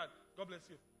you have the card. God bless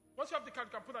you. Once you have the card,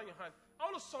 you can put down your hand. I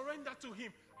want to surrender to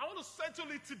Him. I want to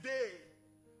settle it today.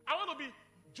 I want to be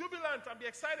jubilant and be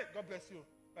excited. God bless you.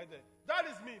 Right there. That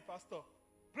is me, Pastor.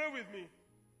 Pray with me.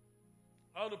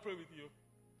 I want to pray with you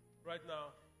right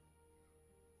now.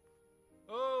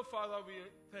 Oh, Father, we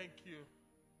thank you.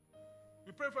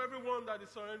 We pray for everyone that is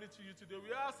surrendered to you today.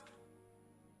 We ask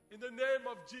in the name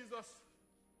of Jesus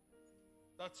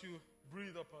that you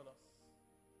breathe upon us.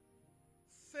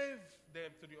 Save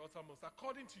them to the uttermost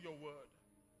according to your word.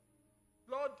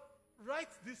 Lord,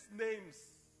 write these names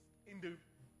in the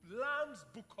Lamb's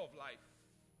book of life.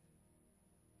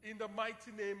 In the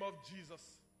mighty name of Jesus.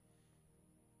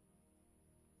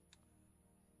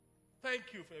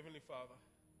 Thank you, for Heavenly Father.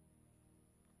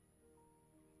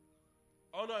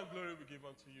 Honor and glory we give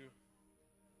unto you.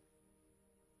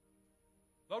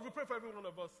 Lord, we pray for every one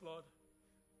of us, Lord,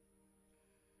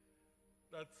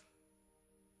 that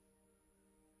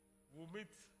we'll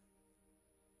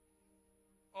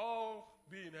all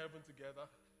be in heaven together.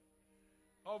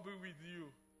 I'll be with you.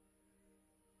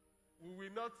 We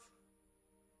will not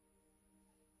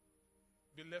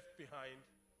be left behind.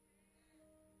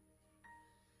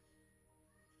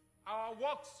 Our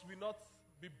works will not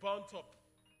be burnt up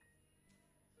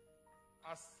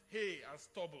as hay and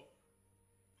stubble.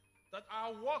 That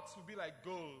our works will be like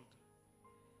gold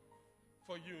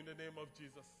for you in the name of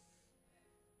Jesus.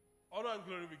 Honor and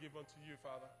glory we give unto you,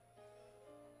 Father.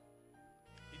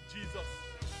 In Jesus'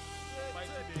 mighty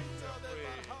name we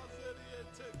pray.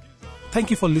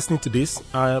 Thank you for listening to this.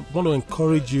 I want to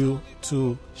encourage you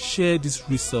to share this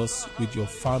resource with your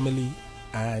family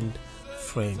and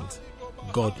friends.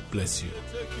 God bless you.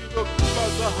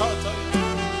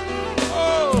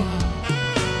 Oh.